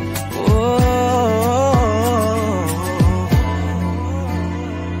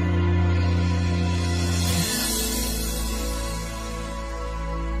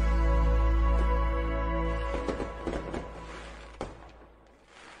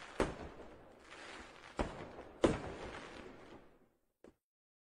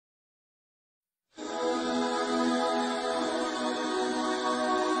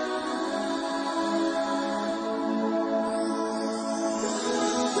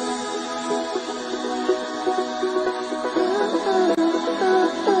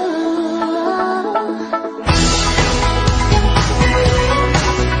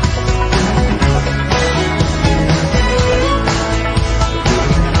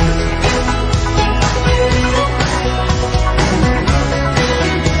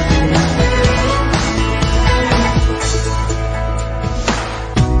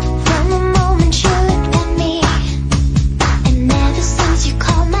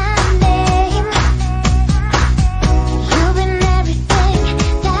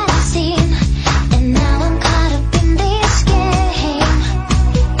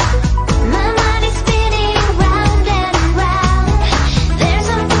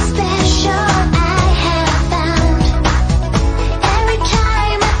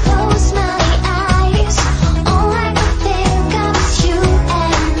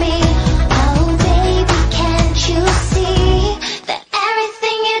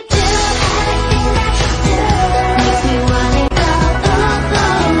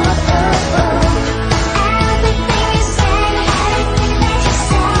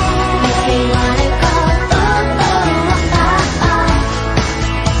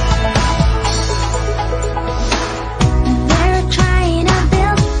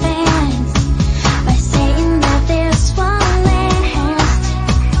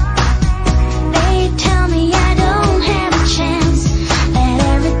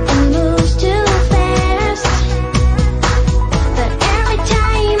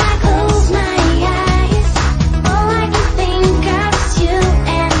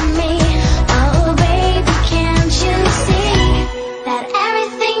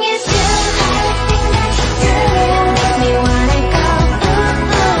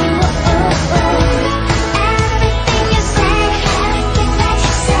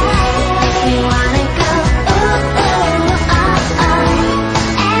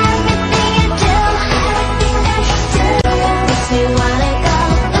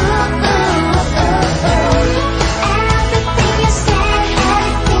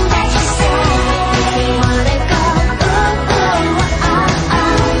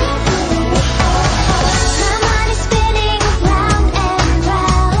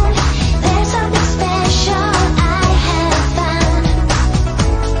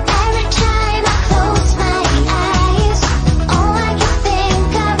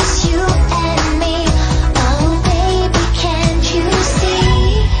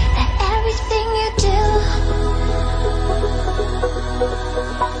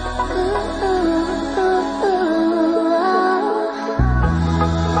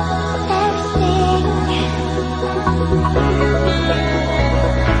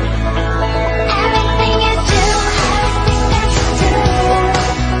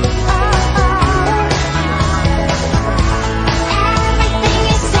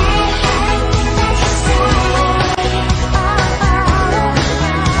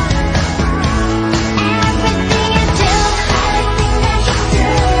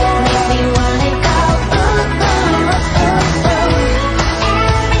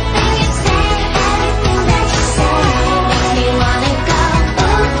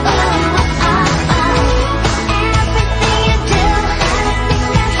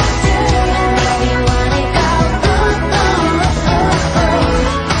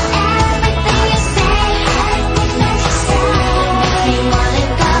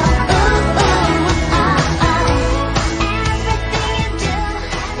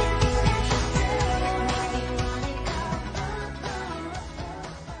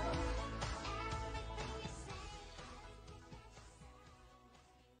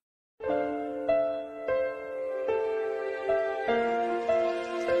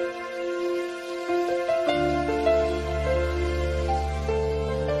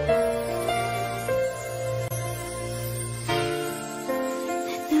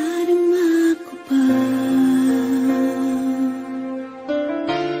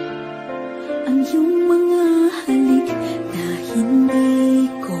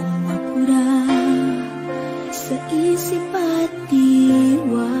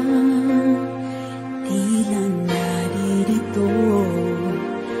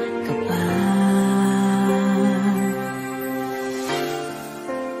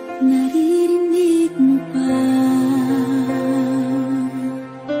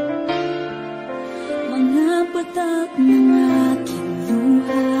 isak ng aking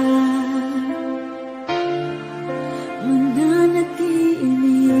luha,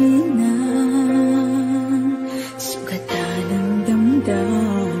 mananatili na sugatan ng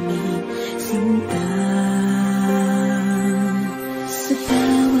damdamin, sinta. Sa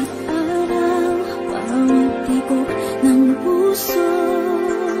bawat araw, bawat tibok ng puso,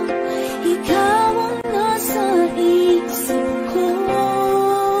 ikaw ang nasa isip ko.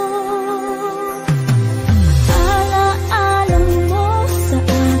 Alaala mo sa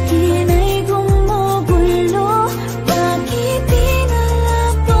akin ay gumugulo. Bakit di na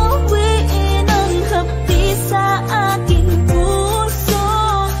lang bawiin ang hapdi sa aking puso?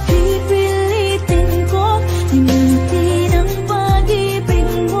 Pipilitin ko limutin ang pag-ibig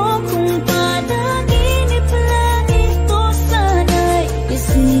mo. Kung panaginip lang ito, sana'y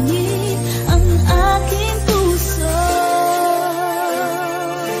isingin ang aking puso.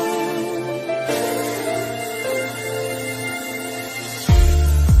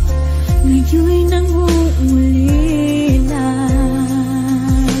 Ngayon'y nangungulila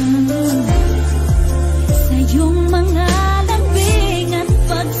sa iyong mga lambing at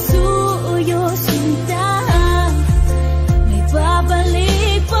pagsuyo, sinta. May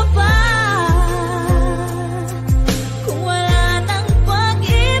babalik pa ba kung wala ng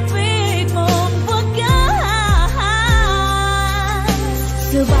pag-ibig mong wagas?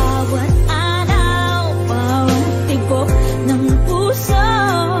 Sa bawat araw, bawat tibok ng puso,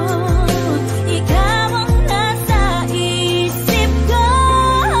 ikaw ang nasa isip ko.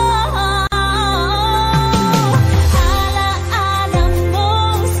 Alaala mo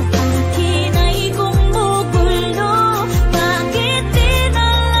sa akin ay gumugulo. Bakit di na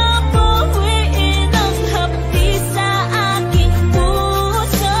lang bawiin ang hapdi sa aking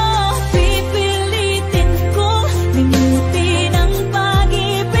puso? Pipilitin ko limutin ang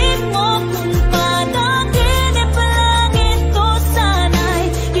pag-ibig mo. Kung panaginip lang ito, sana'y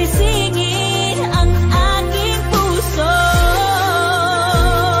gisingin ang aking puso.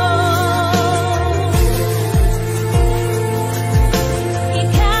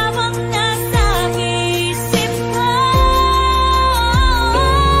 Ikaw ang nasa isip ko.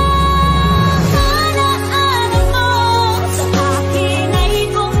 Alaala mo sa akin ay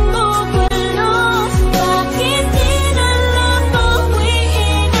gumugulo. Bakit di na lang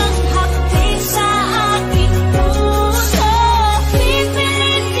bawiin ang hapdi sa aking puso?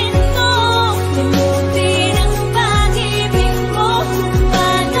 Pipilitin ko limutin ang pag-ibig mo. Kung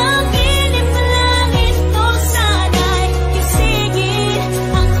panaginip lang ito, sana'y gisingin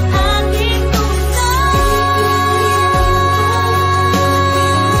ang aking puso.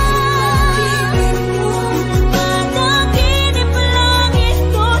 Kung panaginip lang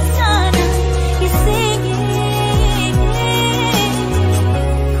ito, sana'y gisingin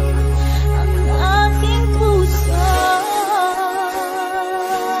ang aking puso.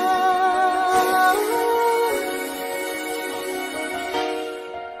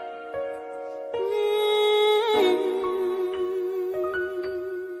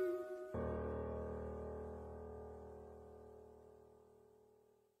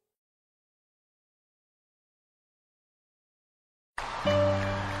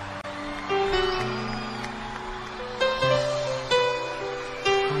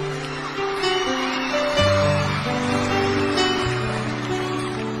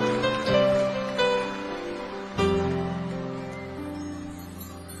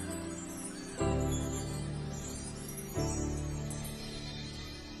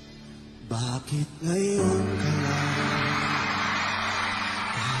 Bakit ngayon ka lang?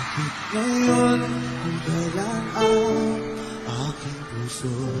 Bakit ngayon kung kailan ang aking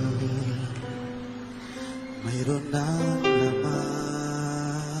puso mayroon ng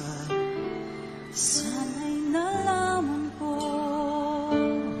laman? Sana'y nalaman ko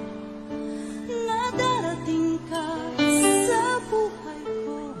na darating ka sa buhay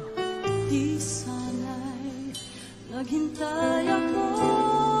ko. Di sana'y naghintay ako.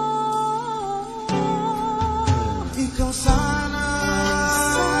 Ikaw sana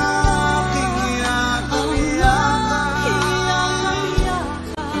aking iyak-iyakan.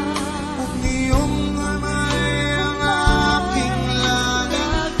 At iyong kamay ang aking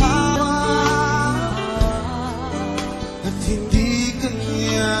langit hawak.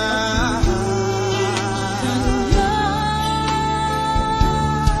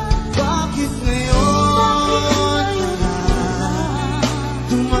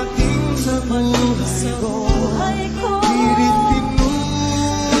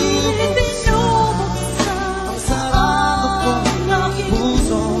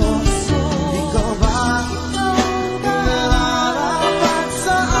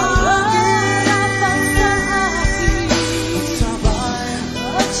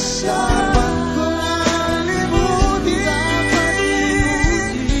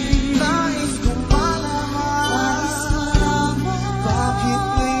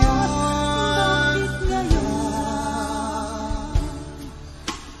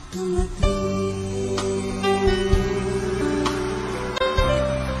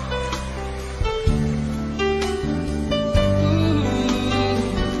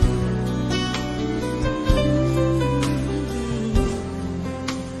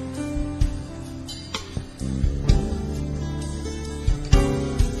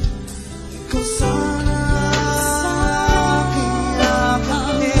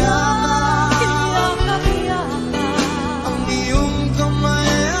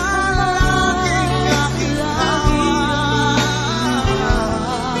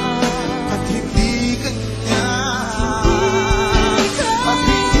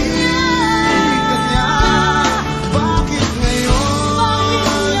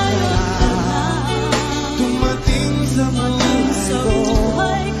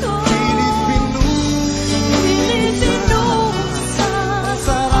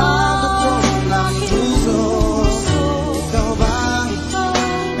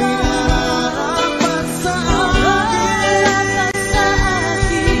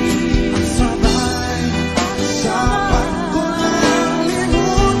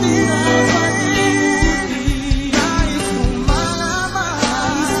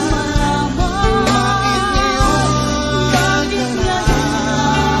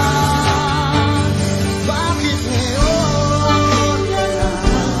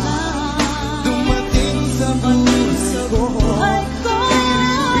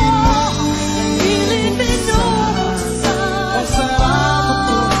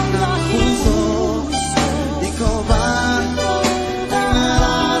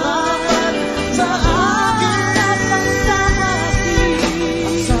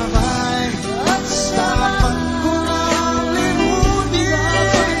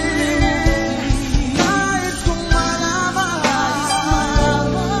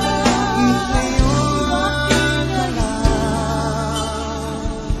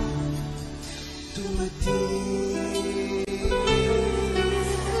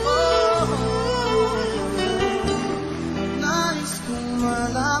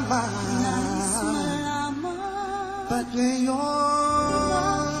 malaman ba't ngayon ka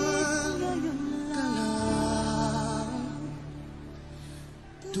lang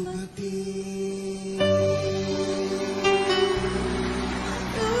dumating.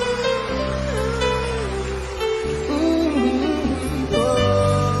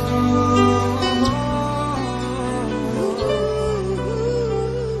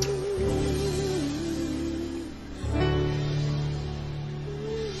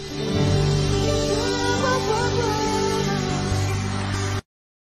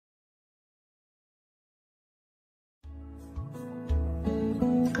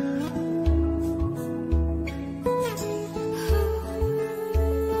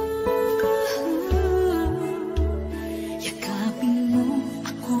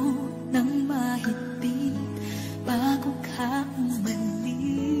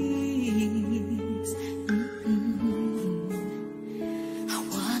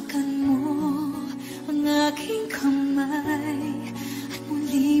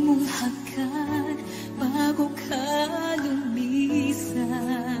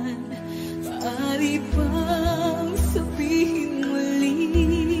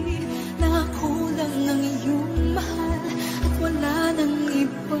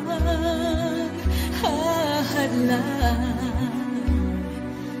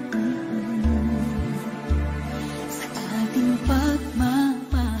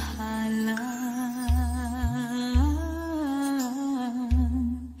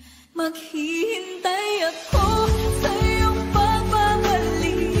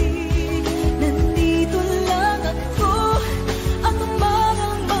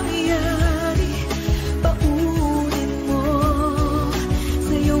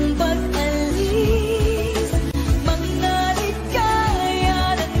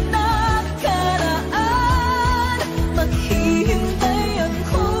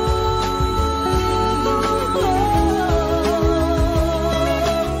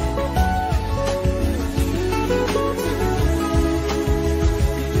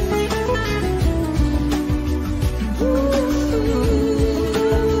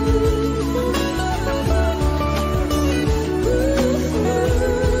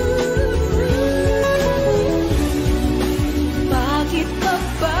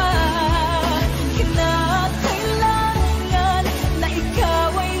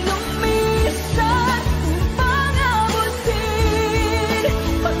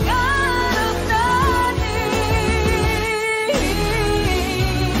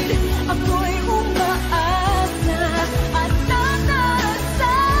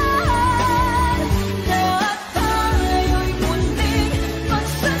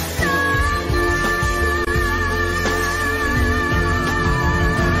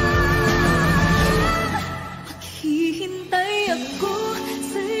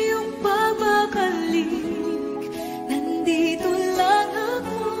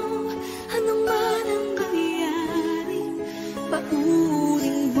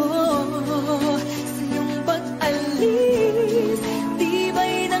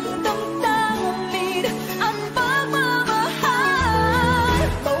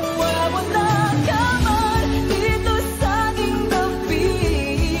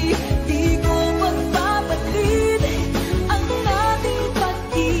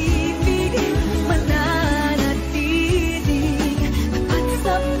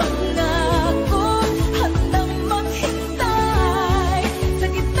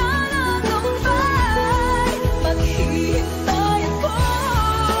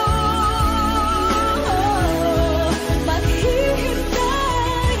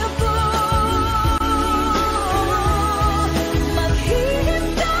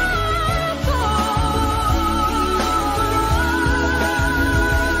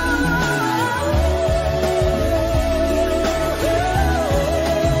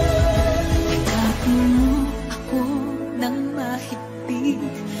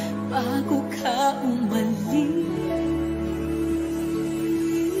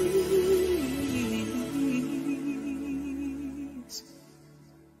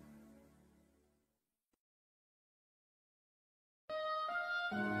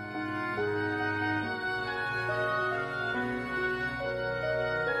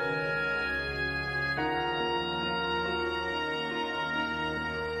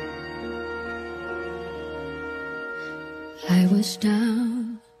 I was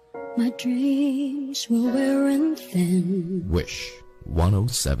down, my dreams were wearing thin. Wish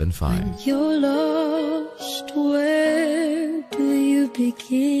 107.5. When you're lost, where do you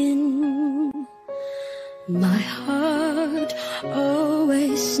begin? My heart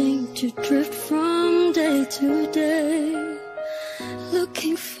always seemed to drift from day to day. Look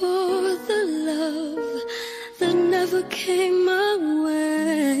looking for the love that never came my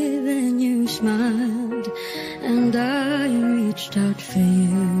way. Then you smiled and I reached out for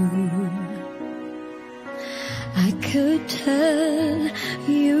you. I could tell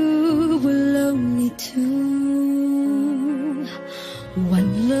you were lonely too.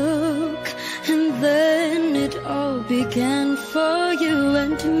 One look and then it all began for you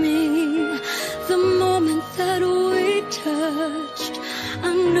and me. The moment that we touched,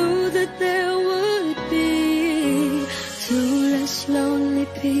 I knew that there would be two less lonely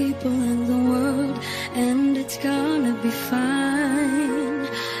people in the world, and it's gonna be fine.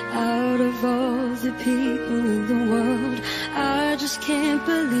 Out of all the people in the world, I just can't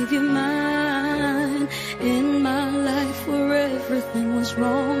believe you're mine. In my life where everything was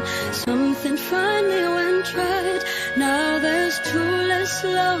wrong, something finally went right. Now there's two less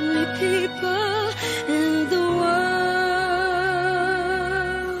lonely people in the world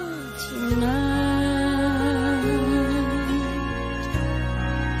tonight.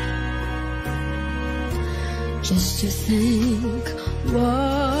 Just to think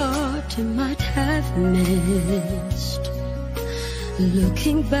what I might have missed.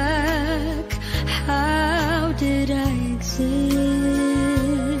 Looking back, how did I exist?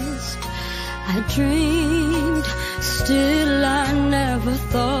 I dreamed, still I never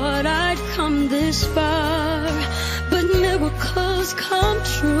thought I'd come this far. But miracles come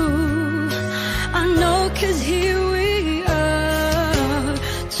true, I know, 'cause here we are.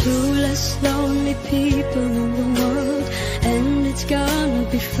 Two less lonely people in the world, and it's gonna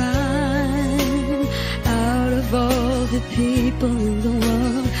be fine. Out of all the people in the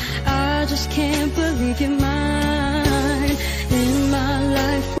world, I just can't believe you're mine. In my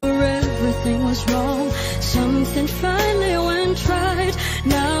life where everything was wrong, something finally went right.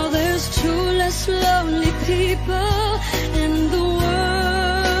 Now there's two less lonely people in the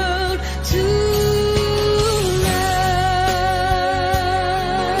world tonight.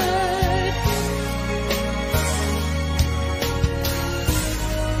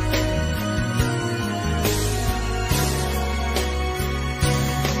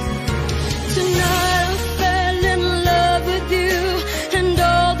 Tonight I fell in love with you, and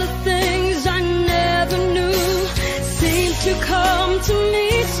all the things I never knew seem to come to me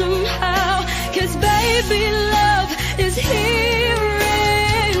somehow. 'Cause baby, love is here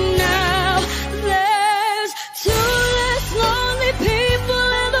and now. There's two less lonely people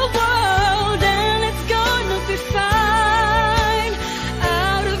in the world, and it's gonna be fine.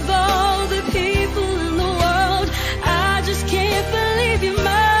 Out of all the people in the world, I just can't believe you're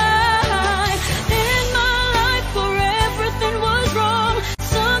mine. In my life where everything was wrong,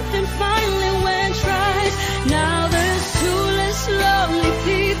 something finally went right. Now there's two less lonely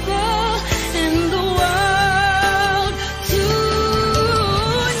people in the world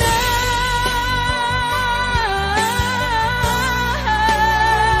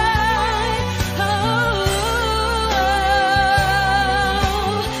tonight. Oh,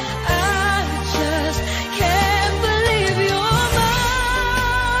 I just can't believe you're mine.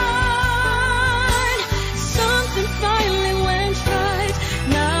 Something finally went right.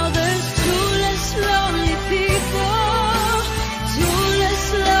 Now there's two less lonely people. Two less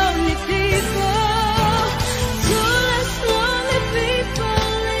lonely people. Two less lonely people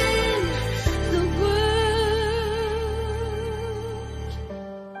in the world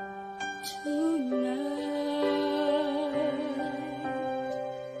tonight.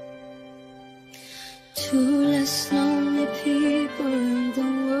 Two less lonely people in the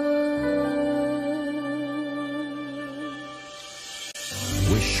world.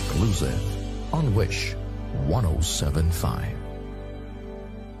 Wish Exclusive on Wish 107.5.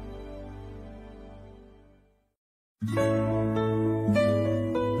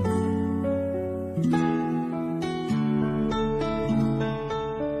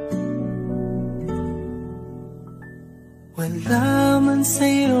 Wala man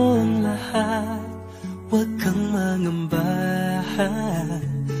sa'yo ang lahat, huwag kang mangamba.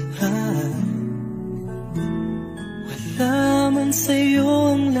 Wala man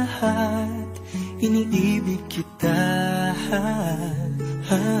sa'yo ang lahat, iniibig kita.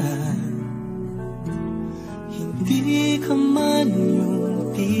 Hindi ka man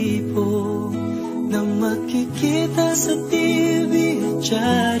yung tipo na makikita sa TV at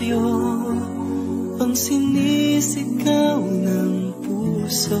dyaryo. Ang sinisigaw ng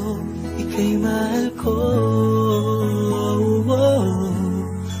puso, ika'y mahal ko.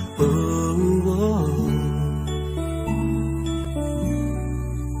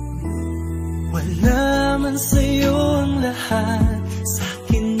 Wala man sa'yo ang lahat,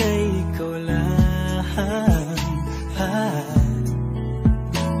 sa'kin ay ikaw lang.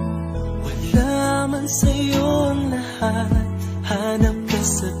 naman sa'yo ang lahat. Hanap ka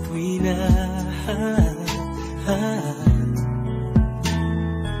sa tuwina.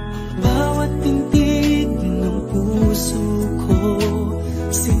 Bawat pintig ng puso ko,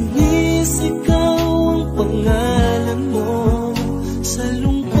 sinisigaw ang pangalan mo. Sa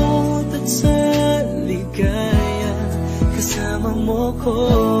lungkot at sa ligaya, kasama mo ko.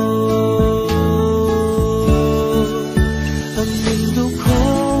 Ang mundo ko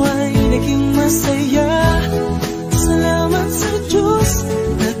ay naging masaya. Salamat sa Diyos,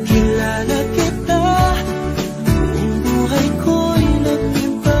 nakilala kita. Ang buhay ko'y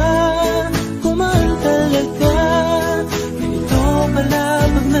nag-iba, kumahal talaga. Ganito pala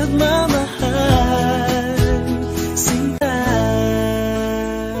pag nagmamahal, sinta.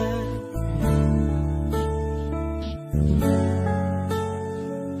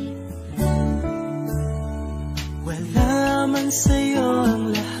 Wala man sa'yo ang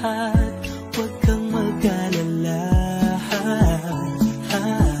lahat, huwag kang mag-alala.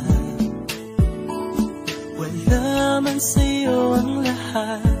 Wala man sa'yo ang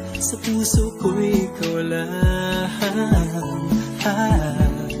lahat, sa puso ko'y ikaw lang.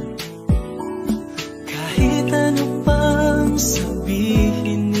 Kahit ano pang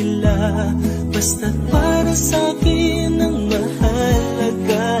sabihin nila, basta't para sa'kin ang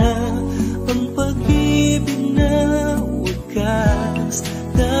mahalaga. Ang pag-ibig na wagas,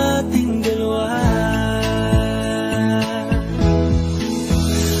 dating dalawa.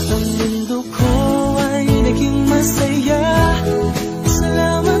 Ang mundo ko ay naging masaya.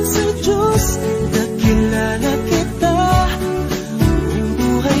 Salamat sa Diyos, nakilala kita. Ang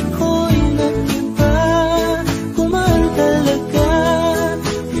buhay ko'y nag-iba, kumahal talaga.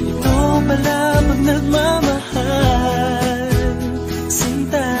 Ganito pala pag nagmamahal,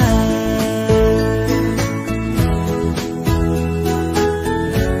 sinta.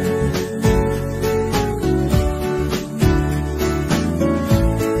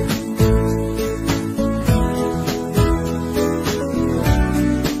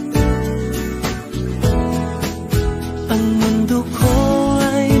 Ang mundo ko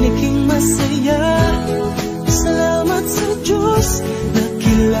ay naging masaya. Salamat sa Diyos,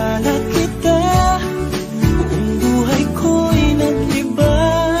 nakilala kita. Buong buhay ko'y nag-iba,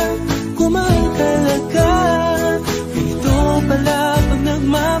 kumahal talaga. Ganito pala pag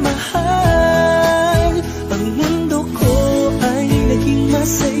nagmamahal. Ang mundo ko ay naging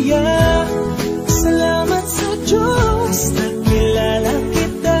masaya. Salamat sa Diyos, nakilala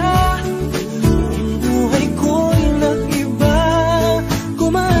kita. Buong buhay ko'y nag-iba,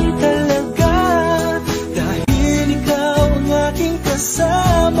 kumahal talaga. Dahil ikaw ang aking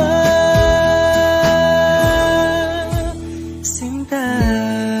kasama, sinta.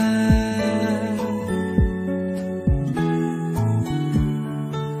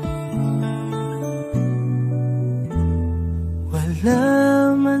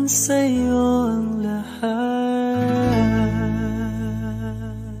 Wala man sa'yo ang lahat.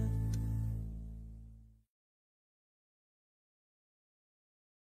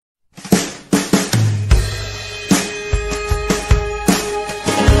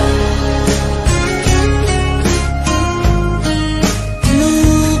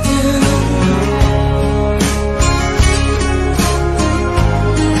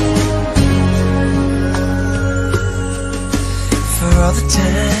 For all the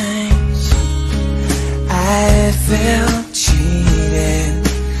times I felt cheated,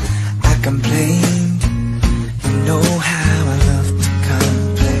 I complained. You know how I love to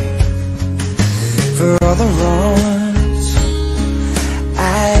complain. For all the wrongs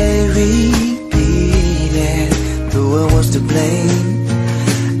I repeated, though I was to blame,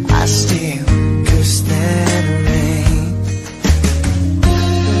 I still cursed that rain.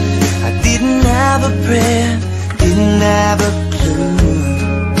 I didn't have a prayer, didn't have a clue,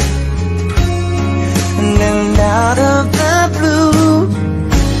 and then out of the blue,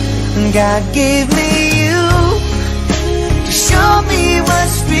 God gave me you to show me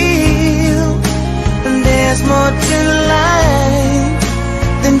what's real. And there's more to life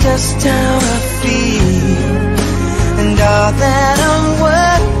than just how I feel. And all that I'm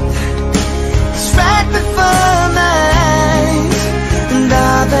worth is right before my eyes. And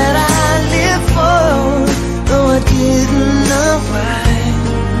all that I live for, though I didn't know why,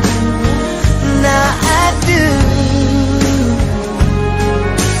 now I do.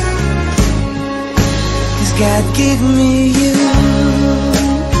 'Cause God gave me you.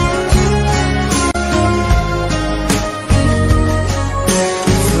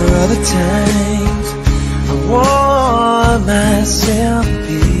 For all the times I wore myself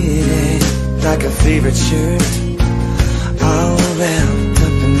beating like a favorite shirt, all wrapped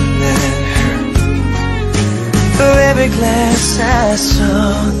up in that hurt. Yes,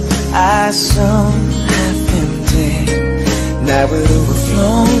 I saw half empty. Now it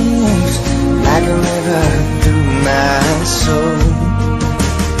overflows like a river through my soul.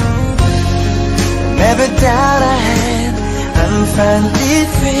 From every doubt I had, I'm finally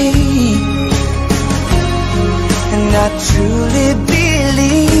free. And I truly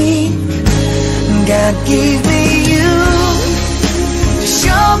believe God gave me you to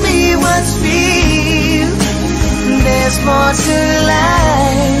show me what's real. There's more to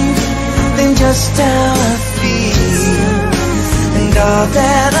life than just how I feel. And all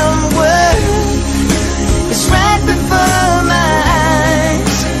that I'm worth is right before my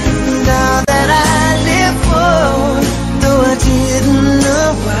eyes. And all that I live for, though I didn't know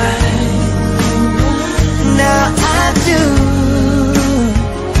why, now I do.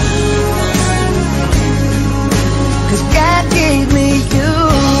 'Cause God gave me you.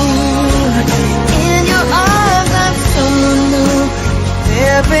 In your arms I'm so new.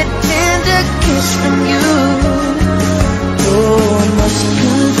 Every tender kiss from you. Oh, I must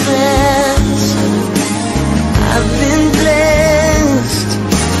confess, I've been blessed.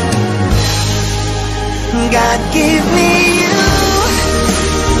 God gave me you.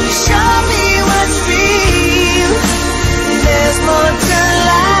 Show me what's real. There's more to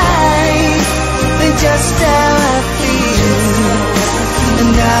life than just how I feel. And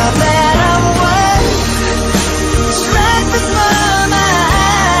now that I'm worth is right before my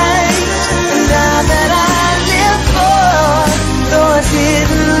eyes. And now that I live for, though I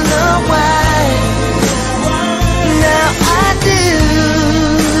didn't know why, now I do.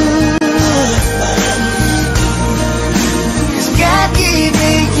 'Cause God gave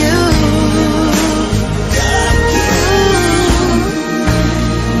me you.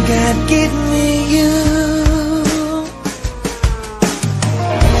 God gave me you.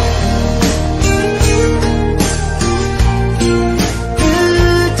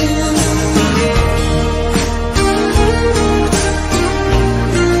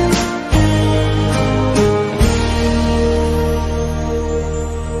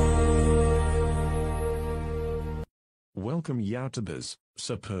 Welcome Yautaba's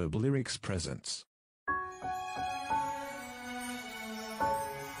Superb Lyrics presents.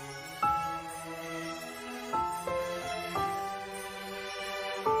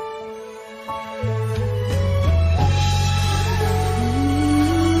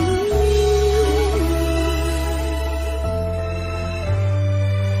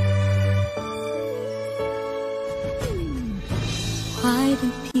 Why do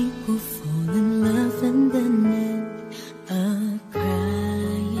people fall in love and then end up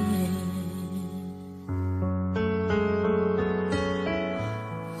crying?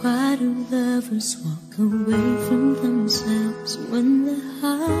 Why do lovers walk away from themselves when their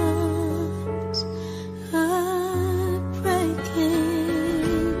hearts are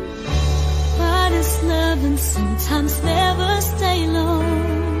breaking? Why does loving sometimes never stay long?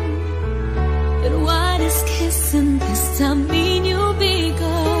 And why does kissing this time mean you'll be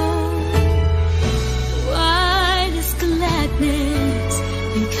gone? Why does gladness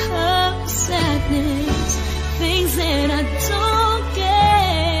become sadness? Things that I don't get.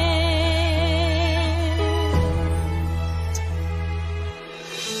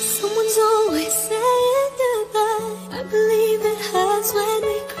 Someone's always saying goodbye. I believe it hurts when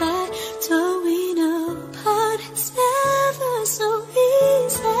we cry. Towing apart, it's never so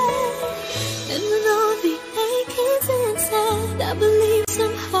easy. And with all the achings inside, I believe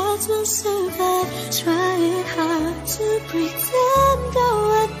some hearts will survive. Trying hard to pretend that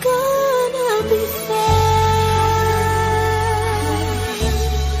we're gonna be fine.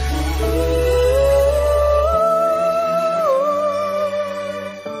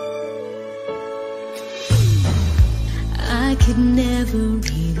 I could never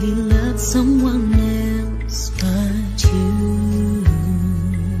really love someone else but you.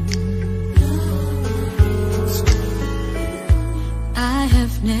 I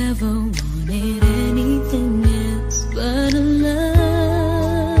have never wanted anything else but a love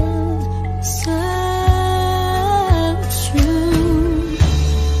so true.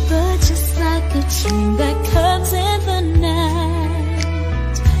 But just like a dream that comes in the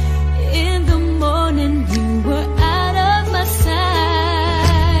night, in the morning you were out of my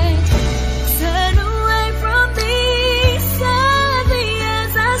sight. Turn away from me, sadly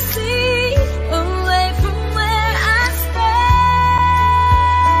as I see, away from where I stand.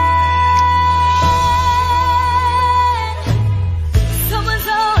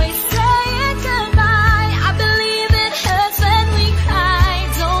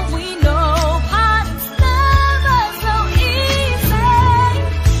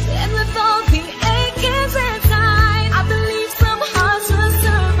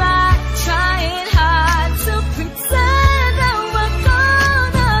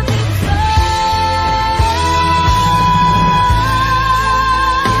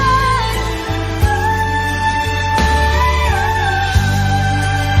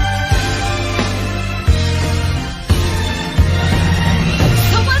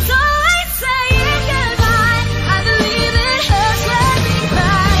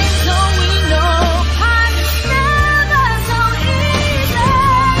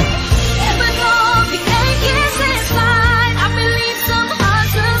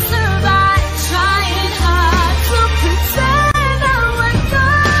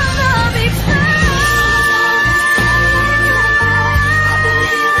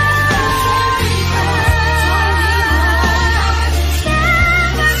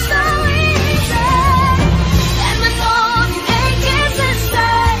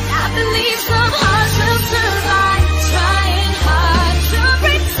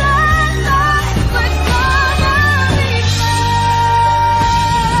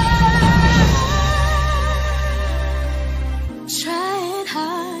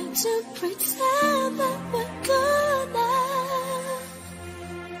 pretend